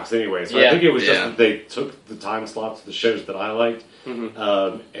on Fox anyway, so I think it was just that they took the time slots of the shows that I liked,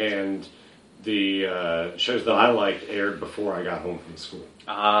 and the shows that I liked aired before I got home from school.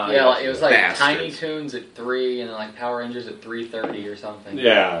 It was like Tiny Toons at 3, and then like Power Rangers at 3:30 or something.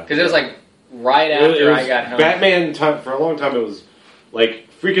 Yeah, because it was like right after I got home. Batman for a long time. It was like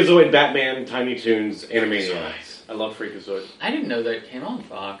Freakazoid, Batman, Tiny Toons, Animaniacs. I love Freakazoid. I didn't know that it came on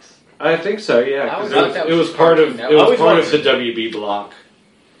Fox. I think so. Yeah, because it was part of the WB block.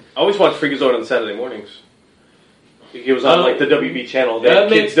 I always watched Freakazoid on Saturday mornings. He was on like the WB channel, the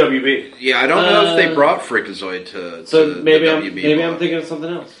Kids WB. Yeah, I don't know if they brought Freakazoid to maybe the I'm WB. I'm thinking of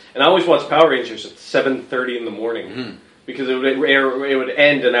something else. And I always watch Power Rangers at 7:30 in the morning because it would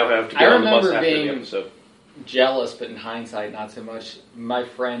end, and I would have to get on the bus after the episode. Jealous, but in hindsight, not so much. My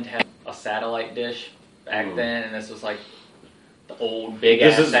friend had a satellite dish back then, and this was like the old big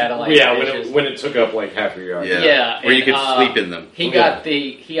ass satellite. Yeah, dishes. when it took up like half your yard. Yeah, where you could sleep in them.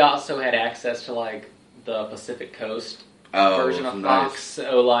 He also had access to like the Pacific Coast version of Fox.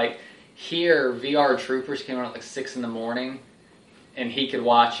 So like here, VR Troopers came out at like 6 in the morning, and he could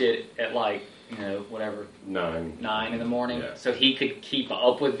watch it at like, you know, whatever, 9 in the morning. Yeah. So he could keep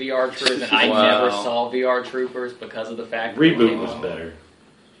up with VR Troopers, and I never saw VR Troopers because of the fact that Reboot was better.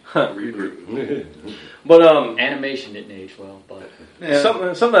 Reboot. But animation didn't age well. But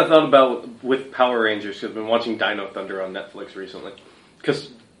something I thought about with Power Rangers, because I've been watching Dino Thunder on Netflix recently, because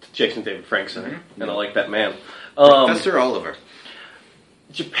Jason David Frank's in it, and I like that man. Professor Oliver.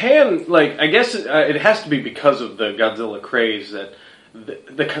 Japan, like, I guess it has to be because of the Godzilla craze that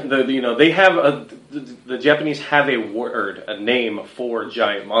they have the Japanese have a name for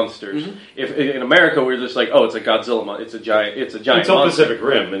giant monsters. If in America we're just like, oh, it's a Godzilla, it's a giant it's on Pacific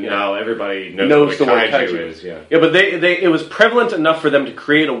Rim, and now everybody knows what kaiju is. Yeah, but it was prevalent enough for them to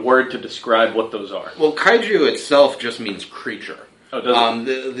create a word to describe what those are. Well, kaiju itself just means creature. Oh, does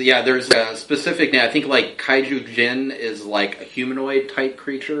it? There's a specific name. I think like Kaiju Jin is like a humanoid type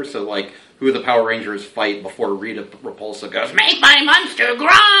creature. So like who the Power Rangers fight before Rita Repulsa goes, "Make my monster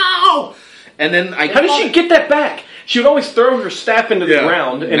grow!" And then how did she get that back? She would always throw her staff into the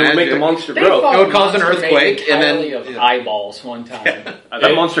ground and it would make the monster grow. It would cause an earthquake, and then of eyeballs one time.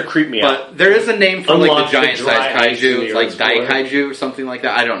 That monster creeped me out. But there is a name for like the giant sized kaiju. It's like Dai Kaiju or something like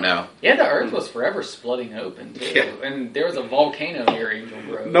that. I don't know. Yeah, the Earth was forever splitting open too, and there was a volcano near Angel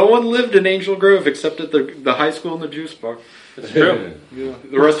Grove. No one lived in Angel Grove except at the high school and the juice bar. It's true.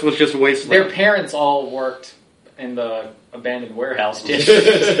 The rest was just wasteland. Their parents all worked in the abandoned warehouse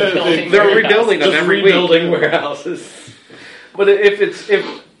districts. They're rebuilding them every week. warehouses. But if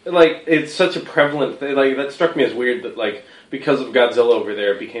it's such a prevalent thing, like that struck me as weird that like because of Godzilla over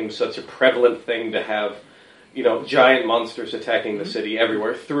there, it became such a prevalent thing to have, you know, giant monsters attacking the city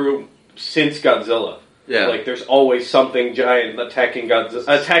everywhere since Godzilla. Yeah, like there's always something giant attacking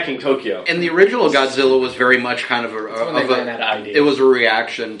Tokyo. And the original Godzilla was very much kind of it was a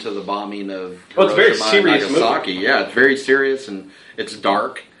reaction to the bombing of Hiroshima, it's very serious Nagasaki. movie. Yeah, it's very serious and it's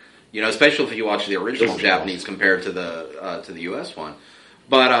dark. You know, especially if you watch the original Japanese compared to the U.S. one.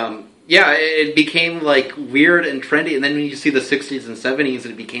 But it became like weird and trendy. And then when you see the 60s and 70s,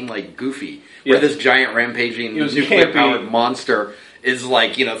 it became like goofy, where this giant rampaging nuclear-powered monster is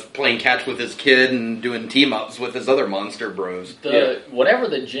like, you know, playing catch with his kid and doing team-ups with his other monster bros. Whatever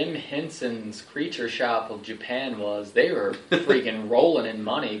the Jim Henson's Creature Shop of Japan was, they were freaking rolling in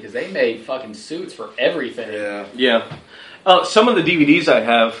money because they made fucking suits for everything. Yeah. Some of the DVDs I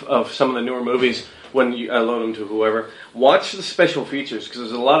have of some of the newer movies, when I loan them to whoever, watch the special features because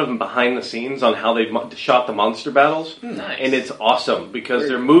there's a lot of them behind the scenes on how they shot the monster battles. Nice. And it's awesome because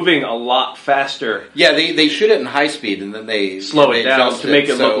they're moving a lot faster. Yeah, they shoot it in high speed and then they slow it down to make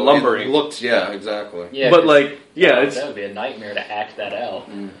it look lumbering. Exactly. Yeah, but that would be a nightmare to act that out.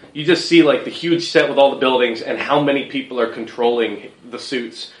 You just see like the huge set with all the buildings and how many people are controlling the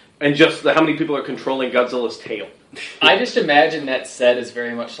suits and just how many people are controlling Godzilla's tail. I just imagine that set is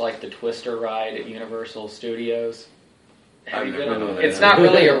very much like the Twister ride at Universal Studios. It's not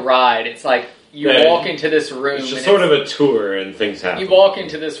really a ride. It's like you walk into this room. It's just sort of a tour and things happen. You walk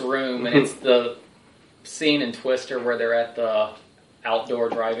into this room and it's the scene in Twister where they're at the outdoor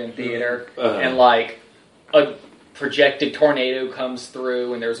drive-in theater and like a projected tornado comes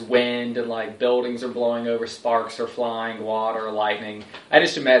through and there's wind and like buildings are blowing over, sparks are flying, water, lightning. I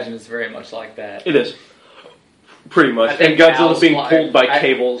just imagine it's very much like that. It is. Pretty much. And Godzilla's being pulled by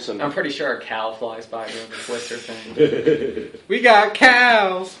cables. And I'm pretty sure a cow flies by during the Twister thing. We got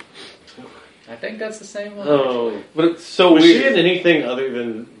cows! I think that's the same one. Oh, but it's so was weird. she in anything other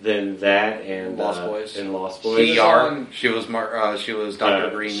than that and Lost Boys? In Lost Boys, she was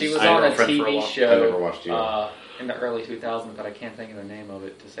Dr. Green's. She was on a TV show. I never watched in the early 2000s, but I can't think of the name of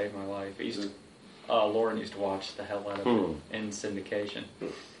it to save my life. Lauren used to watch the hell out of it in syndication.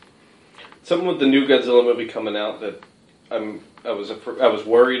 Something with the new Godzilla movie coming out that I was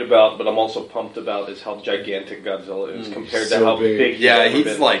worried about, but I'm also pumped about is how gigantic Godzilla is compared to how big.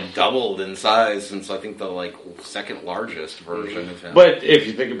 He's like doubled in size since I think the second largest version of him. But if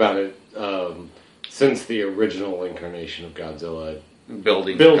you think about it, since the original incarnation of Godzilla,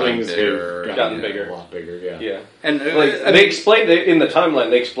 buildings have gotten bigger. A lot bigger, yeah. And they explained in the timeline.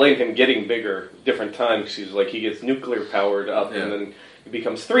 They explained him getting bigger different times. He's like he gets nuclear powered up, and then it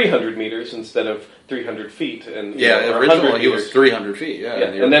becomes 300 meters instead of 300 feet. And originally he was 300 feet.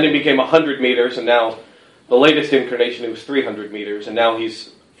 And then he became 100 meters, and now the latest incarnation he was 300 meters, and now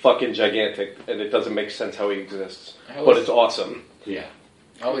he's fucking gigantic, and it doesn't make sense how he exists, but it's awesome. Yeah.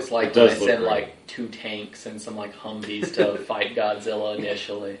 I always liked when they sent like 2 tanks and some like Humvees to fight Godzilla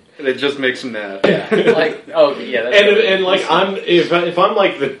initially. And it just makes him mad. Yeah, like that's and like if I'm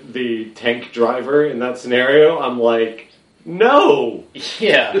like the tank driver in that scenario, I'm like, no.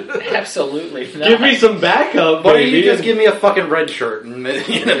 Yeah, absolutely not. Give me some backup. Why don't you just give me a fucking red shirt and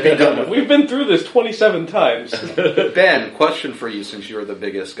be done? We've been through this 27 times. Ben, question for you, since you're the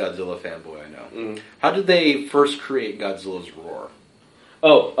biggest Godzilla fanboy I know. How did they first create Godzilla's roar?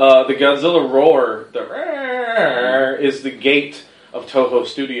 The Godzilla roar is the gate of Toho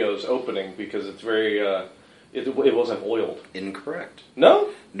Studios opening because it's very. It wasn't oiled. Incorrect. No?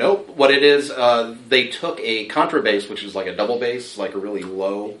 Nope. What it is, they took a contrabass, which is like a double bass, like a really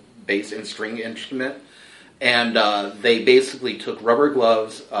low bass and string instrument, and they basically took rubber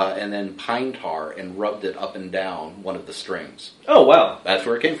gloves and then pine tar and rubbed it up and down one of the strings. Oh, wow. That's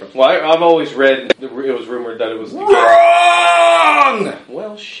where it came from. Well, I've always read it was rumored that it was... Wrong!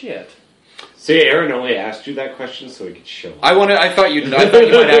 Well, shit. See, Aaron only asked you that question so he could show. I thought you might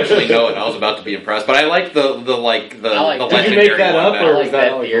actually know it. And I was about to be impressed, but I like the Did you make that up, or was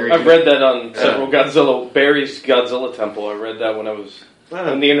that? I've read that on several Godzilla Barry's Godzilla Temple. I read that when I was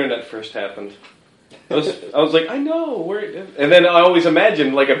when the internet first happened. I was like, I know where, and then I always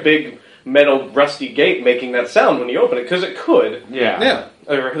imagined like a big metal rusty gate making that sound when you open it because it could. Yeah.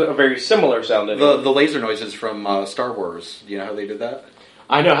 A very similar sound. The laser noises from Star Wars. Do you know how they did that?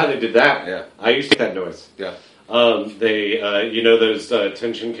 I know how they did that. Yeah. I used to get that noise. Yeah. They, those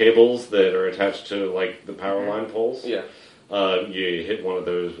tension cables that are attached to, like, the power line poles? Yeah. You hit one of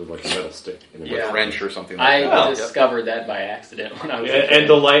those with, like, a metal stick. With a wrench or something like that. I discovered that by accident when I was and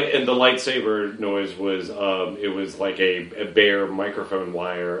the lightsaber noise was, it was like a bare microphone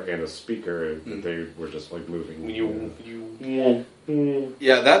wire and a speaker that they were just, like, moving.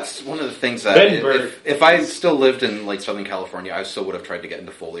 Yeah, that's one of the things that if I still lived in like Southern California, I still would have tried to get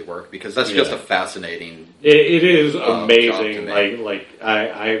into Foley work because that's just a fascinating. It is amazing.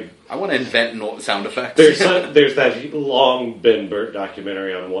 I want to invent sound effects. There's that long Ben Burtt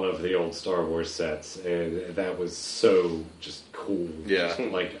documentary on one of the old Star Wars sets, and that was so just cool. Yeah,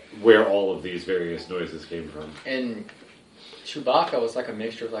 like where all of these various noises came from. And Chewbacca was like a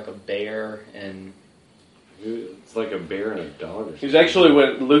mixture of like a bear and. It's like a bear and a dog or something. He was actually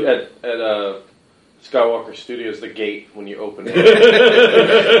when Luke at Skywalker Studios, the gate when you open it.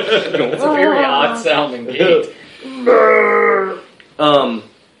 It's a very odd sounding gate.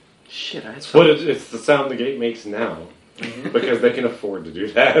 Shit, it's the sound the gate makes now because they can afford to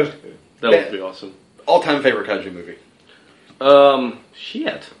do that. That would be awesome. All-time favorite kaiju movie?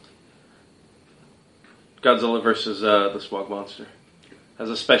 Shit. Godzilla versus the Smog Monster. Has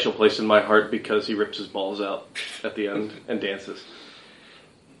a special place in my heart because he rips his balls out at the end and dances.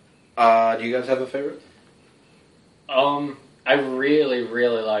 Do you guys have a favorite? I really,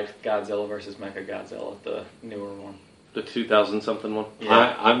 really liked Godzilla vs. Mechagodzilla, the newer one. The 2000-something one?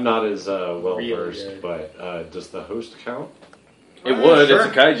 Yeah. I'm not as well-versed, but does the host count? It would. Sure.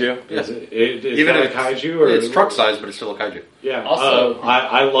 It's a kaiju. Is even a kaiju? Or it's truck size, but it's still a kaiju. Yeah. Also,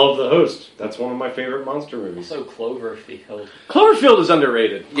 I love the host. That's one of my favorite monster movies. Also, Cloverfield. Cloverfield is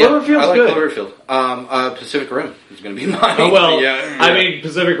underrated. Yeah, Cloverfield's I like good. Cloverfield. Pacific Rim is going to be mine. Oh, well, I mean,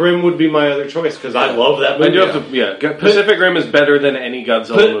 Pacific Rim would be my other choice because I love that movie. Pacific Rim is better than any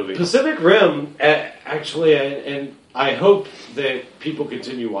Godzilla movie. Pacific Rim, actually, and I hope that people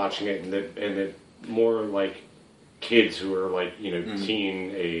continue watching it and that more like kids who are like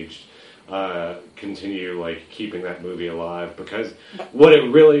teen aged continue like keeping that movie alive because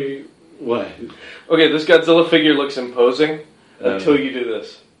okay, this Godzilla figure looks imposing until you do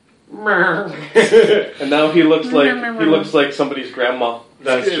this. And now he looks like somebody's grandma.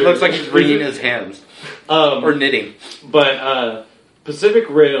 That's true. It looks like he's wringing his hands or knitting. But Pacific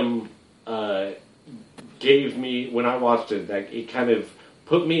Rim gave me, when I watched it, like it kind of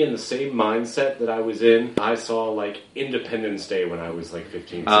put me in the same mindset that I was in. I saw like Independence Day when I was like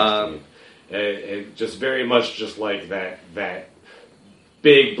 15, 16. It just very much just like that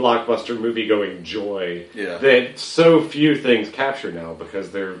big blockbuster movie going joy that so few things capture now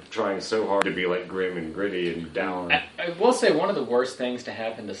because they're trying so hard to be like grim and gritty and down. I will say one of the worst things to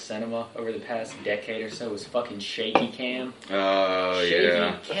happen to cinema over the past decade or so was fucking shaky cam. Oh,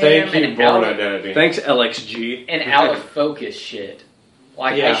 yeah. Thank you, Bourne Identity. Thanks, LXG. And out of focus shit.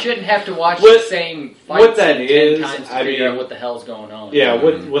 Like, I shouldn't have to watch the same fight scene 10 times to figure out what the hell's going on. Yeah,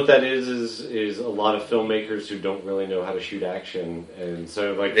 what that is a lot of filmmakers who don't really know how to shoot action, and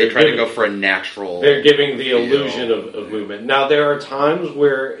so like they try to go for a natural. They're giving the illusion of movement. Now there are times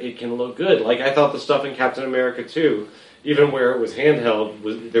where it can look good. Like I thought the stuff in Captain America 2, even where it was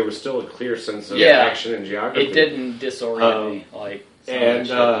handheld, there was still a clear sense of action and geography. It didn't disorient me like.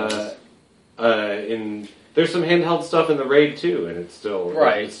 There's some handheld stuff in the Raid too, and it's still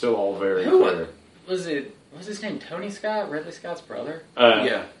it's still all very clear. Was his name Tony Scott, Ridley Scott's brother?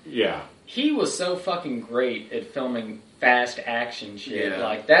 Yeah. He was so fucking great at filming fast action shit. Yeah.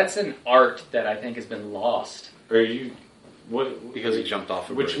 Like that's an art that I think has been lost. Are you? What? Because he jumped off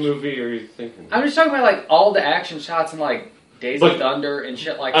a bridge. Which movie are you thinking? I'm just talking about like all the action shots and like Days of Thunder and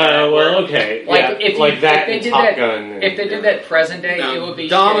shit like that. Well, okay. Like, if they did that present day, it would be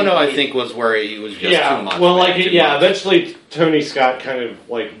Domino, I think, was where he was just too much. Well, eventually Tony Scott kind of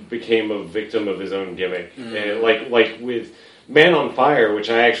like became a victim of his own gimmick. And like with Man on Fire, which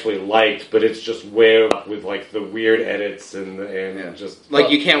I actually liked, but it's just way up with like the weird edits and just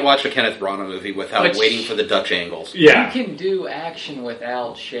like you can't watch a Kenneth Branagh movie without waiting for the Dutch angles. Yeah, you can do action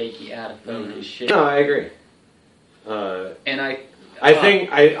without shaky, out of focus shit. No, I agree. And I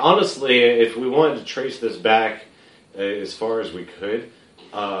think honestly, if we wanted to trace this back as far as we could,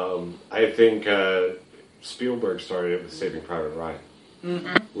 I think Spielberg started it with Saving Private Ryan,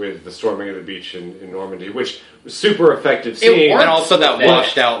 with the storming of the beach in Normandy, which was super effective scene, and also that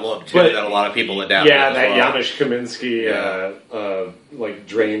washed out look too that a lot of people adapted. Yeah, that Janusz Kaminski like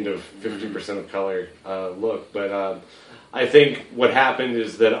drained of 50% of color look. But I think what happened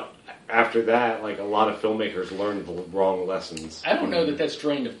is that. After that, like a lot of filmmakers learned the wrong lessons. I don't know that that's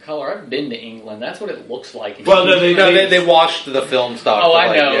drained of color. I've been to England. That's what it looks like. Well, they washed the film stock. Oh,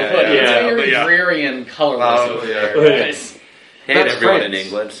 I know, but it's very dreary and colorless over there. Hate everyone in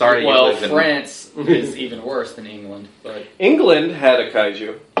England. Sorry. Well, France is even worse than England. But England had a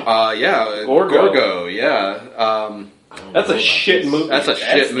kaiju. Gorgo. Yeah. That's a shit movie. That's a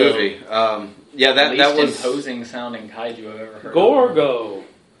shit movie. That was imposing sounding kaiju I've ever heard. Gorgo.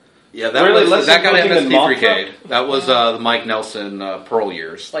 Yeah, that got MST3K'd. That was the Mike Nelson Pearl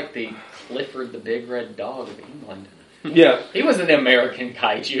years. It's like the Clifford the Big Red Dog of England. Yeah. He was an American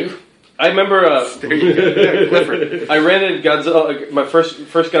kaiju. I remember Clifford. I rented Godzilla. My first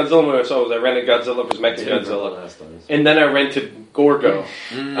Godzilla movie I saw was I rented Godzilla vs. Mechagodzilla. And then I rented Gorgo.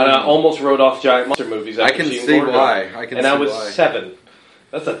 And I almost wrote off giant monster movies. I can see why. I was 7.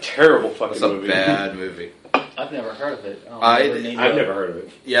 That's a terrible fucking movie. That's a bad movie. I've never heard of it. I've never heard of it.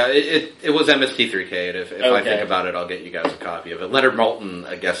 Yeah, it was MST3K'd. If I think about it, I'll get you guys a copy of it. Leonard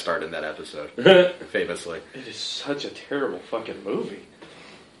Maltin guest starred in that episode, famously. It is such a terrible fucking movie.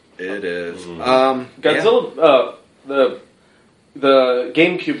 It is. Godzilla, the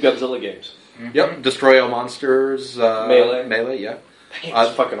GameCube Godzilla games. Yep, Destroy All Monsters, Melee, yeah.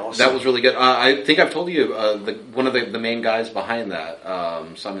 It's fucking awesome. That was really good. I think I've told you, one of the main guys behind that,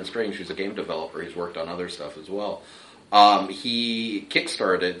 Simon Strange, who's a game developer, he's worked on other stuff as well. He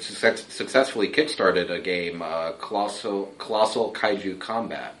successfully kickstarted a game, Colossal Kaiju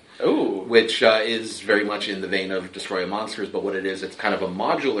Combat. Ooh. Which is very much in the vein of Destroy All Monsters, but what it is, it's kind of a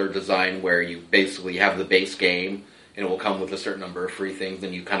modular design where you basically have the base game, and it will come with a certain number of free things,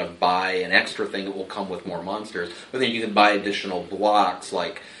 then you kind of buy an extra thing that will come with more monsters, but then you can buy additional blocks,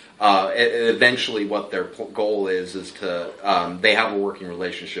 like, eventually what their goal is to, they have a working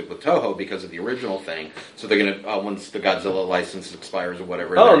relationship with Toho because of the original thing, so they're going to, once the Godzilla license expires or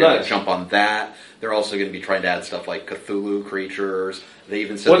whatever, they're going to jump on that. They're also going to be trying to add stuff like Cthulhu creatures. They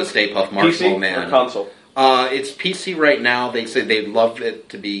even said the Stay Puft Marshmallow Man. Or console? It's PC right now. They say they'd love it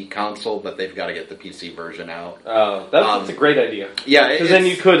to be console, but they've got to get the PC version out. That's a great idea. Yeah, because then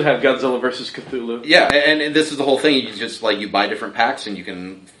you could have Godzilla versus Cthulhu. Yeah, and this is the whole thing. You just you buy different packs, and you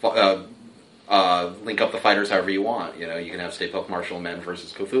can link up the fighters however you want. You know, you can have Stay Puft Marshmallow Man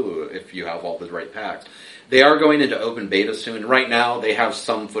versus Cthulhu if you have all the right packs. They are going into open beta soon. Right now, they have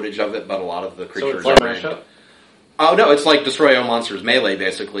some footage of it, but a lot of the creatures are mashup. Oh, no, it's like Destroy All Monsters Melee,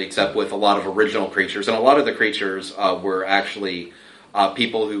 basically, except with a lot of original creatures. And a lot of the creatures were actually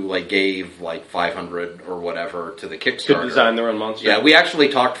people who gave $500 or whatever to the Kickstarter. To design their own monster. Yeah, we actually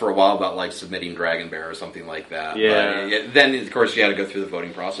talked for a while about submitting Dragon Bear or something like that. Yeah. But, then, of course, you had to go through the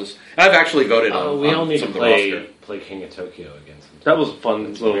voting process. And I've actually voted on we all need some to of the roster. play King of Tokyo against them. That was a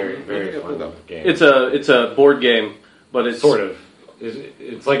fun little... Very, very fun game. It's a board game, but it's... Sort of.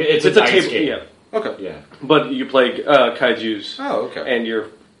 It's a dice game. Yeah. Okay. Yeah. But you play kaijus. Oh, okay. And you're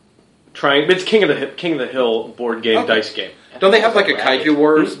trying... It's King of the Hill board game, dice game. Don't they have a Kaiju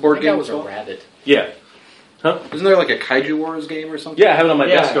Wars board game as well? That was a rabbit. Yeah. Huh? Isn't there like a Kaiju Wars game or something? Yeah, I have it on my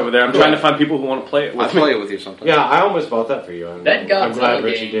desk over there. I'm trying to find people who want to play it with I'll play it with you sometime. Yeah, I almost bought that for you. That I'm glad Godzilla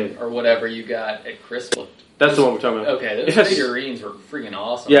Richie game did. or whatever you got at Christmas. That's the one we're talking about. Okay, those figurines were freaking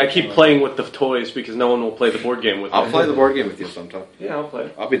awesome. Yeah, I keep playing with the toys because no one will play the board game with me. I'll play the board game with you sometime. Yeah, I'll play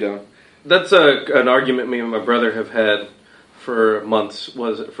it. I'll be down. That's an argument me and my brother have had for months,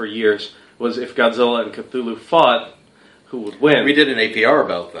 for years, was if Godzilla and Cthulhu fought, who would win? We did an APR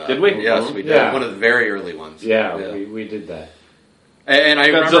about that. Did we? Yes, we did. Yeah. One of the very early ones. Yeah. We did that. And I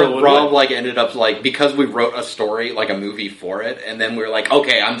Godzilla remember would Rob win. like ended up like, because we wrote a story, like a movie for it, and then we were like,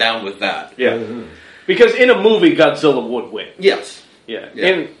 okay, I'm down with that. Yeah. Because in a movie, Godzilla would win. Yes. Yeah.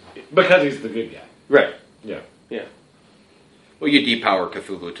 Yeah. Because he's the good guy. Right. Yeah. Yeah. Well, you depower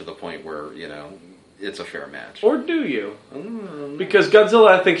Cthulhu to the point where, it's a fair match. Or do you? Because Godzilla,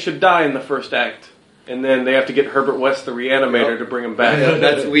 I think, should die in the first act. And then they have to get Herbert West, the reanimator, to bring him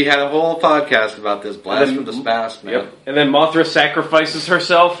back. We had a whole podcast about this. Blast from the past, man. Yep. And then Mothra sacrifices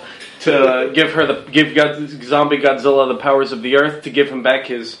herself to give zombie Godzilla the powers of the earth to give him back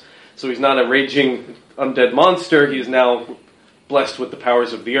his. So he's not a raging undead monster. He is now blessed with the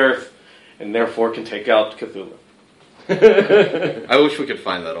powers of the earth, and therefore can take out Cthulhu. I wish we could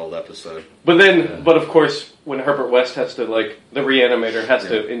find that old episode. But of course, when Herbert West has to, the reanimator has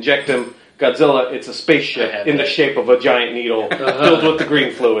to inject him, Godzilla, it's a spaceship in the shape of a giant needle filled with the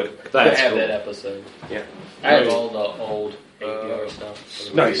green fluid. I have that episode. Yeah. I have all the old APR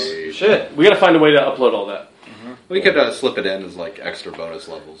stuff. Nice. Shit. We gotta find a way to upload all that. We could slip it in as extra bonus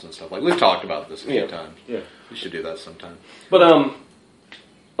levels and stuff. We've talked about this a few times. Yeah. We should do that sometime. But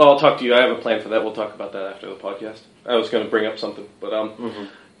I'll talk to you. I have a plan for that. We'll talk about that after the podcast. I was going to bring up something, but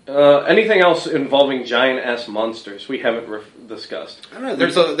anything else involving giant ass monsters we haven't discussed? I don't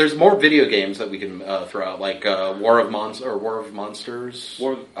know. There's more video games that we can throw out, like War of Monsters.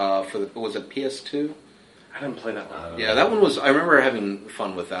 Was it PS2? I didn't play that one. Yeah, that one was. I remember having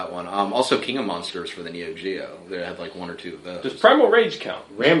fun with that one. Also, King of Monsters for the Neo Geo. They had one or two of those. Does Primal Rage count?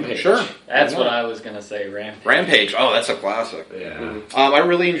 Rampage. Sure. That's what I was going to say, Rampage. Rampage. Oh, that's a classic. Yeah. I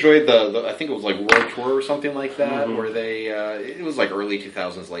really enjoyed the I think it was World Tour or something like that, where they it was early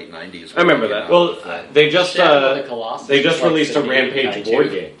 2000s, late 90s. I remember that. Well, they just they just released a Rampage board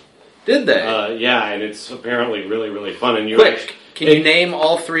game. Did they? Yeah, and it's apparently really, really fun. And Can you name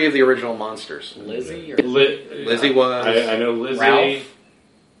all three of the original monsters? Lizzie? Lizzie was. I know Lizzie. Ralph?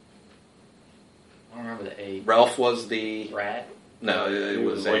 I don't remember the A. Ralph was the rat. No, it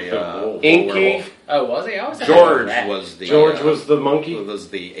was Inky. Oh, was he? I was George was the was the monkey. Was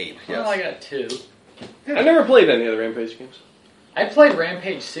the ape? Yes. Well, I got two. I never played any of the Rampage games. I played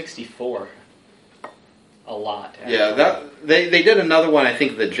Rampage 64 a lot. Actually. Yeah, that they did another one. I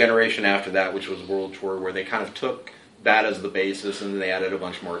think the generation after that, which was World Tour, where they kind of took that as the basis, and then they added a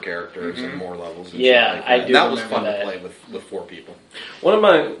bunch more characters and more levels. And yeah, stuff like that. I do. That was fun that. to play with four people. One of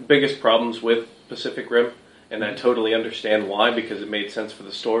my biggest problems with Pacific Rim, and I totally understand why, because it made sense for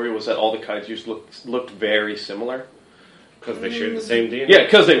the story, was that all the kaijus looked very similar. Because they shared the same DNA? Yeah,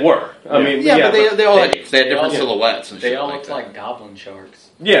 because they were. I mean, but they all had different silhouettes and they shit all like looked that. like goblin sharks.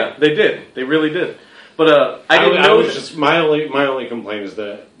 Yeah, they did. They really did. But I didn't know. Just my only complaint is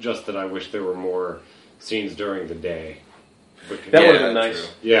that I wish there were more scenes during the day. That would have been nice. True.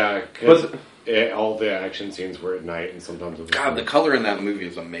 Yeah, because all the action scenes were at night, and sometimes it was God, the color in that movie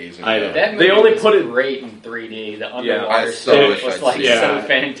is amazing. I know. That movie They only was put it great in 3D. The I underwater so stuff wish was I'd like seen so that.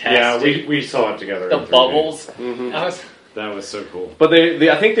 fantastic. Yeah, we saw it together. The in 3D. bubbles. Mm-hmm. That was so cool. But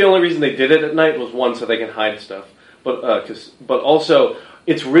I think the only reason they did it at night was one, so they can hide stuff. But also,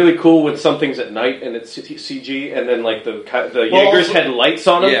 it's really cool when something's at night and it's CG, and then the Jaegers had lights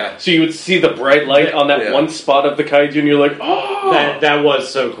on them, so you would see the bright light on that one spot of the kaiju, and you're like, oh, that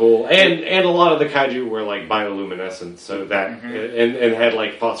was so cool. And a lot of the kaiju were bioluminescent, so that and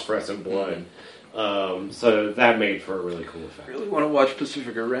had phosphorescent blood. So that made for a really cool effect. I really want to watch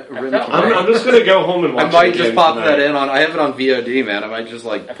Pacific Rim. I'm just going to go home and watch it. I might just pop tonight. that in on. I have it on VOD, man. I might just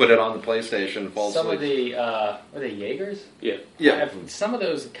put it on the PlayStation and fall Some asleep. of the were they Jaegers? Yeah. Some of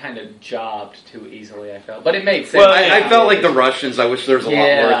those kind of jobbed too easily. I felt, but it made sense. Well, I felt like the Russians. I wish there was a lot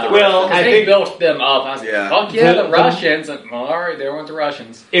more of the Russians. I think built them up. I was like, fuck yeah, the Russians. Well, all right, there went the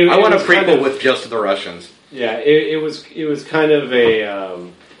Russians. I want a prequel with just the Russians. Yeah, it was kind of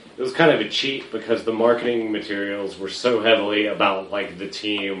a. It was kind of a cheat because the marketing materials were so heavily about like the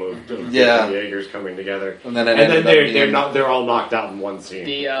team of Jaegers coming together, and then they're all knocked out in one scene.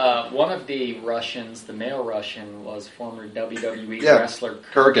 The one of the Russians, the male Russian, was former WWE wrestler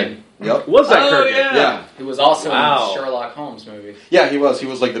Kurgan. Yep. Was that Kurgan? Yeah. Who was also in the Sherlock Holmes movie. Yeah, he was. He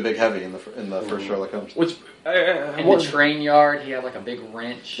was like the big heavy in the first Sherlock Holmes. Which in the train yard, he had like a big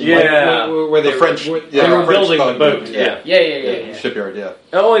wrench. Yeah, where they French, they were building the boat. Yeah. Shipyard. Yeah.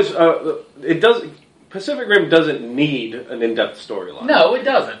 It always it does. Pacific Rim doesn't need an in-depth storyline. No, it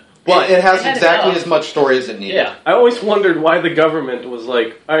doesn't. Well, it has exactly as much story as it needed. Yeah. I always wondered why the government was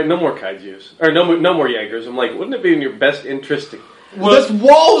like, all right, no more kaijus. Or no more Jaegers. I'm like, wouldn't it be in your best interest to... Well, this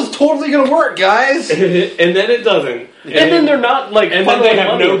wall is totally going to work, guys! And then it doesn't. And then they're not, like, and then they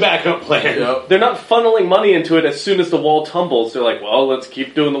have no backup plan. Yep. They're not funneling money into it as soon as the wall tumbles. They're like, well, let's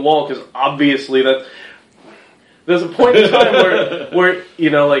keep doing the wall, because obviously that... There's a point in time where you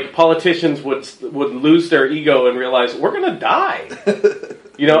know, like, politicians would lose their ego and realize, we're going to die.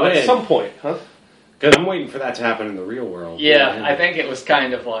 You know, at some point, huh? Because I'm waiting for that to happen in the real world. Yeah, I think it was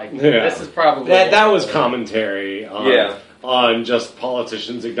kind of like, this is probably... That was commentary on just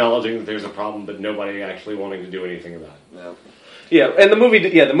politicians acknowledging that there's a problem, but nobody actually wanting to do anything about it. Yeah, and the movie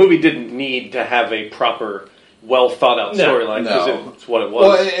didn't need to have a proper... well-thought-out storyline, because it's what it was.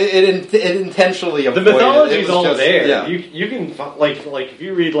 Well, it intentionally avoided... The mythology's all just, there. Yeah. You can, like if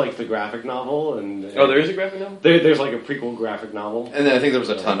you read, like, the graphic novel... there is a graphic novel? There's, like, a prequel graphic novel. And then I think there was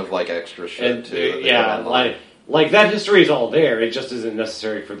a ton of, like, extra shit, too. Like, that history is all there. It just isn't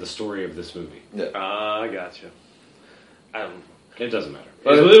necessary for the story of this movie. Yeah. I gotcha. It doesn't matter.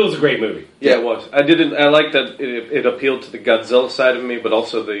 But it was a great movie. Yeah, it was. I liked that it appealed to the Godzilla side of me, but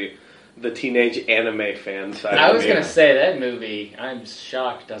also the teenage anime fan side. I was going to say, that movie, I'm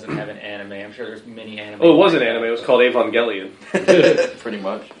shocked doesn't have an anime. I'm sure there's many anime. Oh, it was an anime. It was called Evangelion. Pretty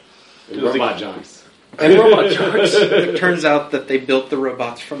much. And Robot Jocks. And Robot Jocks. It turns out that they built the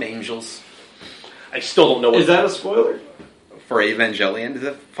robots from angels. I still don't know what... Is that a spoiler? For Evangelion?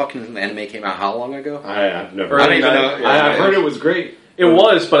 That fucking anime came out how long ago? I've never... I don't even know. I've heard it was great. It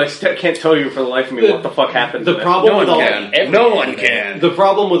was, but I can't tell you for the life of me what the fuck happened. The problem with no one can. The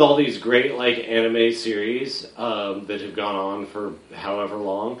problem with all these great like anime series that have gone on for however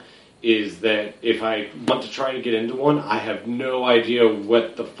long is that if I want to try to get into one, I have no idea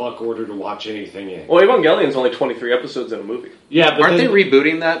what the fuck order to watch anything in. Well, Evangelion's only 23 episodes in a movie. Yeah, but aren't they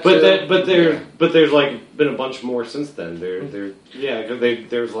rebooting that? But there's like been a bunch more since then. Because there's like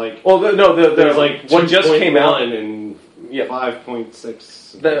there's like what just came out and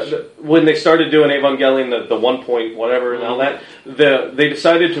 5.6. When they started doing Evangelion, the 1 point whatever and all that, they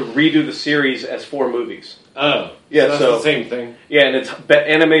decided to redo the series as 4 movies. Oh, yeah, so that's the same thing. Yeah, and it's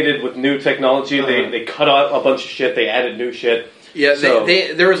animated with new technology. They cut out a bunch of shit. They added new shit. Yeah,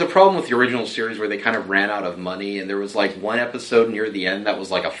 there was a problem with the original series where they kind of ran out of money, and there was like one episode near the end that was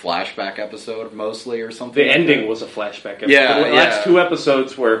like a flashback episode mostly or something. The ending was a flashback episode. Yeah, the last 2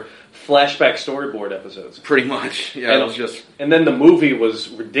 episodes were flashback storyboard episodes. Pretty much. Yeah, it was just... And then the movie was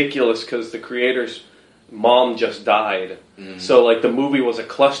ridiculous because the creator's mom just died. Mm-hmm. So like the movie was a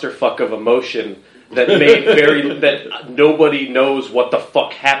clusterfuck of emotion that made that nobody knows what the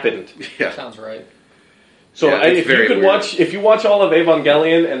fuck happened. Yeah. Sounds right. So if you watch all of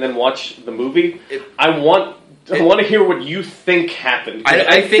Evangelion and then watch the movie, I want to hear what you think happened.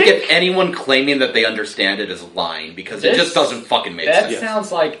 I think if anyone claiming that they understand it is lying, because it just doesn't fucking make sense. That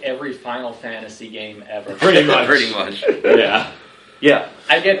sounds like every Final Fantasy game ever. Pretty much. Yeah. Yeah.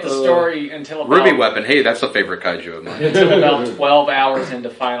 I get the story until about... Ruby Weapon, hey, that's a favorite kaiju of mine. Until about 12 hours into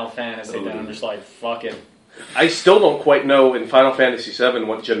Final Fantasy, then I'm just like, fuck it. I still don't quite know in Final Fantasy VII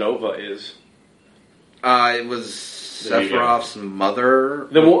what Jenova is. It was Sephiroth's mother.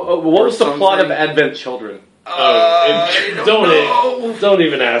 What was the plot of Advent Children? Don't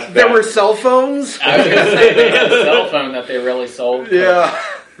even ask that. There were cell phones? I was going to say they had a cell phone that they really sold. Yeah.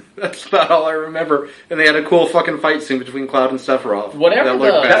 That's about all I remember. And they had a cool fucking fight scene between Cloud and Sephiroth.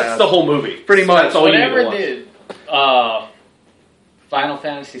 That's the whole movie. Pretty much. That's all whatever you need to watch. did Final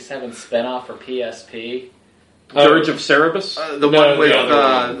Fantasy VII spinoff for PSP. Dirge of Cerberus? The one with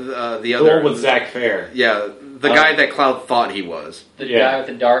the other one with Zack Fair. Yeah, the guy that Cloud thought he was. The guy with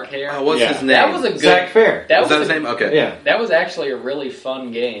the dark hair. What's his name? That was a good... Zack Fair. Was that his name? Okay. Yeah. That was actually a really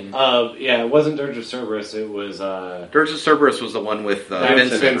fun game. It wasn't Dirge of Cerberus. It was... Dirge of Cerberus was the one with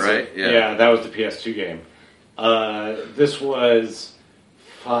Vincent, right? Yeah, that was the PS2 game. This was...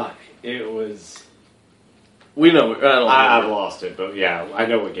 Fuck. It was... We know. I've lost it, but yeah, I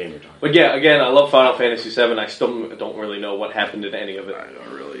know what game you're talking about. But yeah, again, I love Final Fantasy VII. I still don't really know what happened in any of it. I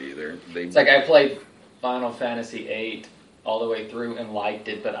don't really either. It's like I played Final Fantasy VIII all the way through and liked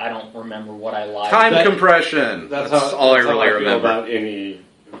it, but I don't remember what I liked. Time compression. That's all I really remember about any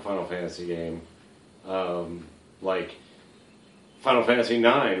Final Fantasy game. Like Final Fantasy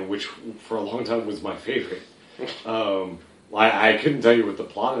IX, which for a long time was my favorite. I couldn't tell you what the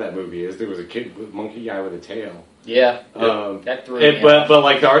plot of that movie is. There was a kid with monkey guy with a tail. Yeah, that threw me off. But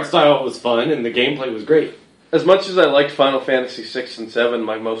like the art style was fun and the gameplay was great. As much as I liked Final Fantasy 6 and 7,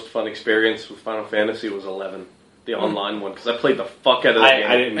 my most fun experience with Final Fantasy was 11, the online one, because I played the fuck out of the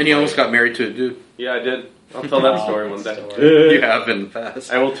game. And you almost got married to a dude. Yeah, I did. I'll tell that story one day. You have in the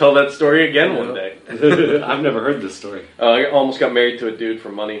past. I will tell that story again one day. I've never heard this story. I almost got married to a dude for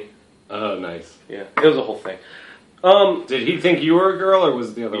money. Oh, nice. Yeah, it was a whole thing. Did he think you were a girl, or was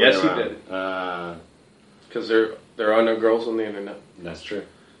it the other way around? Yes, he did. Because there are no girls on the internet. That's true.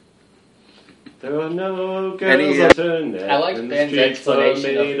 There are no girls on the internet. I liked Ben's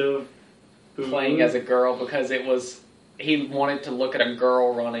explanation of playing as a girl because it was... He wanted to look at a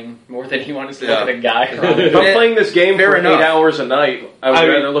girl running more than he wanted to look at a guy running. If I'm playing this game for 8 hours a night, I would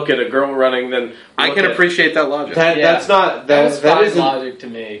rather look at a girl running than... I can appreciate that logic. That's not... That isn't logic to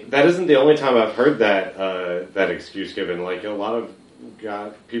me. That isn't the only time I've heard that that excuse given. Like, a lot of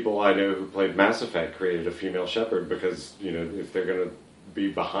people I know who played Mass Effect created a female shepherd because, if they're going to be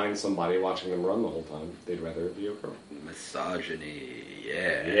behind somebody watching them run the whole time, they'd rather it be a girl. Misogyny,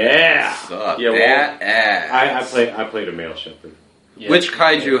 yeah. Suck that ass. I played a male shepherd. Yeah. Which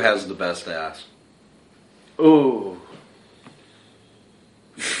kaiju has the best ass? Ooh.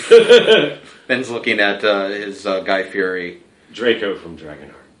 Ben's looking at his Guy Fieri. Draco from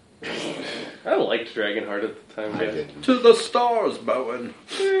Dragonheart. I liked Dragonheart at the time. I did. To the stars, Bowen.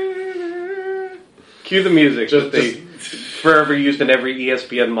 Cue the music. Just forever used in every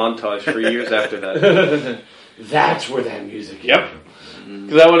ESPN montage for years after that. That's where that music came from.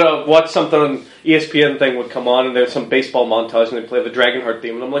 Because I would watch something on ESPN thing would come on and there's some baseball montage and they play the Dragonheart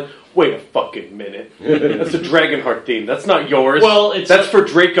theme and I'm like, wait a fucking minute. That's the Dragonheart theme. That's not yours. Well, that's for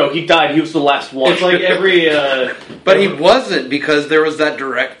Draco. He died. He was the last one. It's like every... but he wasn't because there was that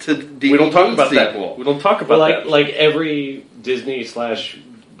direct-to-DVD We don't talk about sequel. that. We don't talk about that. Like every Disney /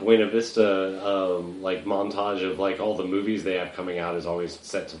 Buena Vista montage of all the movies they have coming out is always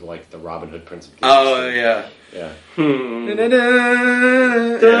set to the Robin Hood Prince of Thieves. Oh yeah. It's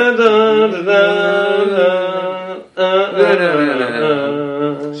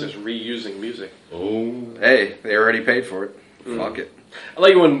just reusing music. Oh, hey, they already paid for it. Fuck it. I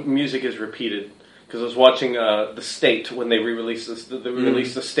like it when music is repeated. Because I was watching The State when they re-released this. They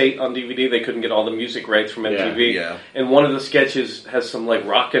released The State on DVD. They couldn't get all the music rights from MTV. Yeah. And one of the sketches has some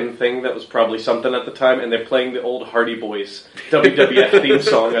rockin' thing that was probably something at the time, and they're playing the old Hardy Boys WWF theme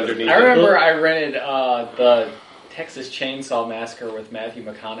song underneath. I remember I rented the Texas Chainsaw Massacre with Matthew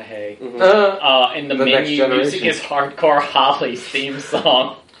McConaughey, and the menu music is Hardcore Holly's theme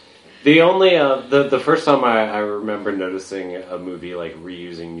song. The only the first time I remember noticing a movie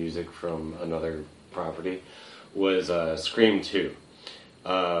reusing music from another property was Scream 2.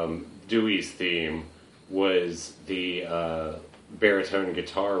 Dewey's theme was the baritone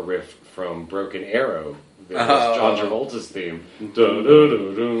guitar riff from Broken Arrow. That was John Travolta's theme.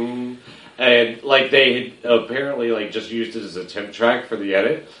 And they had apparently just used it as a temp track for the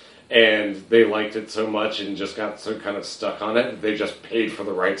edit. And they liked it so much and just got so kind of stuck on it, they just paid for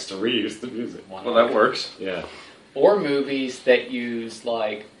the rights to reuse the music. Well, that works. Yeah. Or movies that use,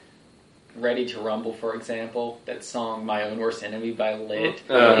 Ready to Rumble, for example. That song, My Own Worst Enemy by Lit.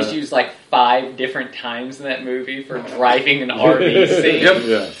 It's used 5 different times in that movie for driving an RV. Yep.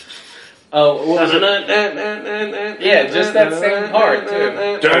 Yeah. Oh, what was it? Yeah, just that same part,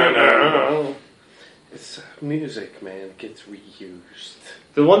 too. It's music, man. It gets reused.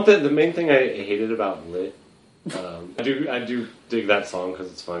 The main thing I hated about Lit, I do dig that song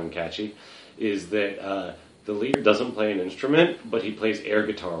because it's fun and catchy, is that the leader doesn't play an instrument, but he plays air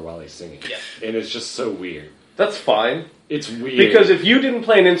guitar while he's singing. Yeah. And it's just so weird. That's fine. It's weird. Because if you didn't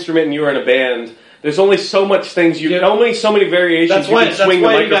play an instrument and you were in a band, there's only so much things only so many variations you can swing the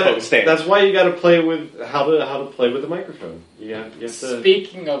microphone stand. That's why you got to play with how to play with the microphone. You have to...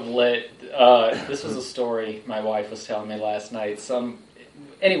 Speaking of Lit, this was a story my wife was telling me last night. Some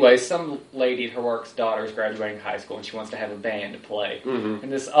lady at her work's daughter is graduating high school and she wants to have a band to play. Mm-hmm.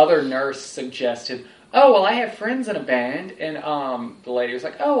 And this other nurse suggested, oh, well, I have friends in a band. And the lady was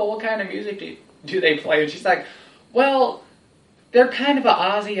like, oh, well, what kind of music do they play? And she's like, well, they're kind of a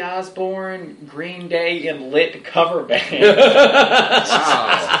Ozzy Osbourne, Green Day, and Lit cover band.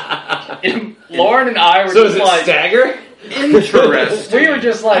 Wow. And Lauren and I were just like... Stagger? Interesting. We were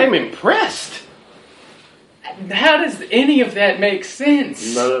just like... I'm impressed. How does any of that make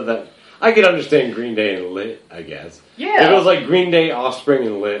sense? None of that. I could understand Green Day and Lit, I guess. Yeah. If it was like Green Day, Offspring,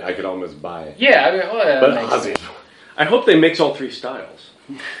 and Lit, I could almost buy it. Yeah, I mean, well, but makes Ozzy. sense. I hope they mix all three styles.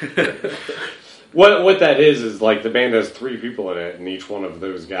 What that is like the band has 3 people in it, and each one of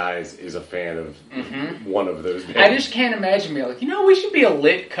those guys is a fan of one of those bands. I just can't imagine me like, we should be a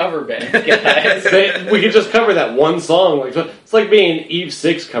Lit cover band, guys. We could just cover that one song. Like it's like being an Eve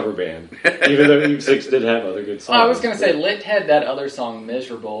 6 cover band, even though Eve 6 did have other good songs. I was going to say, Lit had that other song,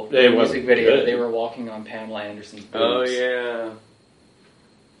 Miserable, It the music video. good. They were walking on Pamela Anderson's boobs. Oh, yeah.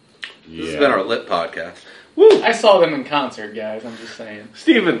 This has been our Lit podcast. Woo! I saw them in concert, guys. I'm just saying.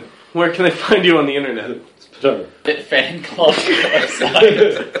 Steven, where can they find you on the internet? Lit fan club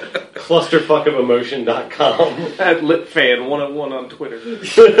website. Clusterfuckofemotion.com At LitFan101 on Twitter.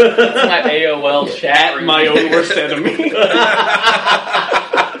 That's my AOL chat At room. my own worst enemy.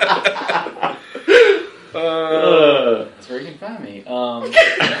 That's where you can find me.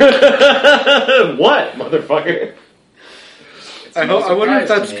 What, motherfucker? I wonder if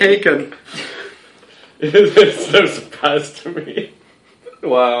that's taken. It's no surprise to me.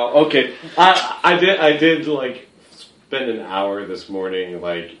 Wow. Okay. I did like spend an hour this morning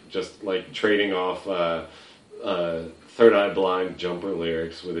just trading off Third Eye Blind Jumper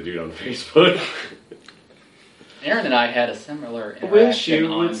lyrics with a dude on Facebook. Aaron and I had a similar interaction Wish you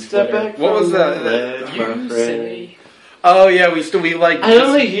on would step Twitter. back. What was that? You say... Oh yeah, we I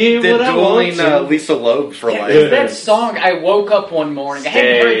only hear did what I dueling want to. Lisa Loeb for like. That song, I woke up one morning. I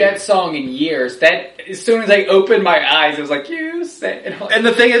hadn't heard that song in years. That as soon as I opened my eyes, it was like, you said. And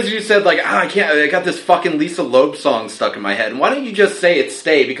the thing is, you said I can't. I got this fucking Lisa Loeb song stuck in my head. And why don't you just say it's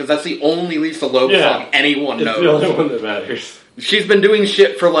 "Stay"? Because that's the only Lisa Loeb song anyone knows. It's the only one that matters. She's been doing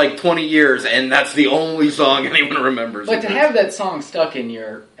shit for 20 years, and that's the only song anyone remembers. But to have that song stuck in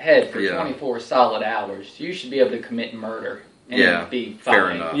your head for Yeah. 24 solid hours, you should be able to commit murder and be fine.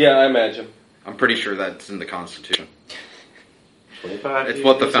 fair enough. Yeah, I imagine. I'm pretty sure that's in the Constitution. 25 It's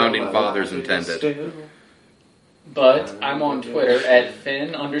what the years founding of my fathers life intended. still. But I'm on Twitter at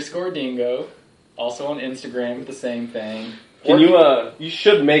Finn_Dingo. Also on Instagram, the same thing. Can you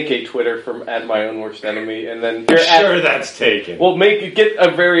should make a Twitter from at my own worst enemy, and then That's taken. Well, get a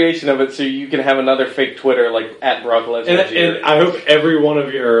variation of it so you can have another fake Twitter like at Brock Lesnar. And I hope every one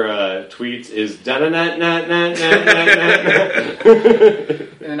of your tweets is And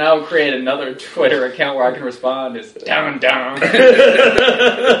then I'll create another Twitter account where I can respond as down.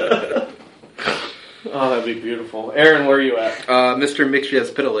 Oh, that'd be beautiful. Aaron, where are you at? Mr.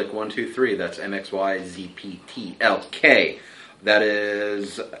 Mixyezpitalik 123. That's MXYZPTLK. That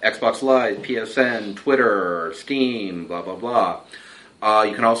is Xbox Live, PSN, Twitter, Steam, blah blah blah.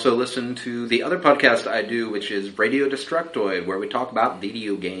 You can also listen to the other podcast I do, which is Radio Destructoid, where we talk about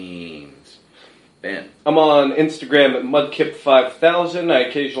video games. Ben. I'm on Instagram at Mudkip5000. I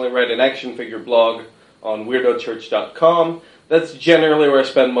occasionally write an action figure blog on WeirdoChurch.com. That's generally where I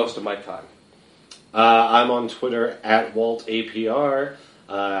spend most of my time. I'm on Twitter at WaltAPR.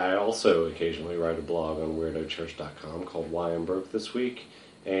 I also occasionally write a blog on WeirdoChurch.com called Why I'm Broke This Week.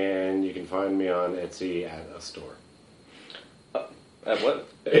 And you can find me on Etsy at a store. At what?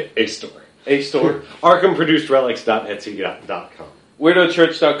 A store. A store. ArkhamProducedRelics.etsy.com.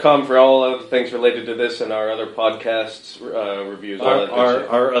 WeirdoChurch.com for all other things related to this and our other podcasts, reviews.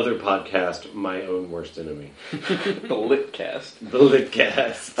 Our other podcast, My Own Worst Enemy. The Litcast. The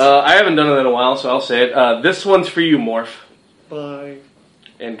Litcast. I haven't done it in a while, so I'll say it. This one's for you, Morph. Bye.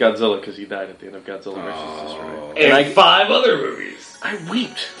 And Godzilla, because he died at the end of Godzilla vs. Destroy. And 5 other movies. I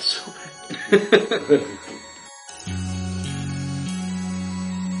weeped so bad.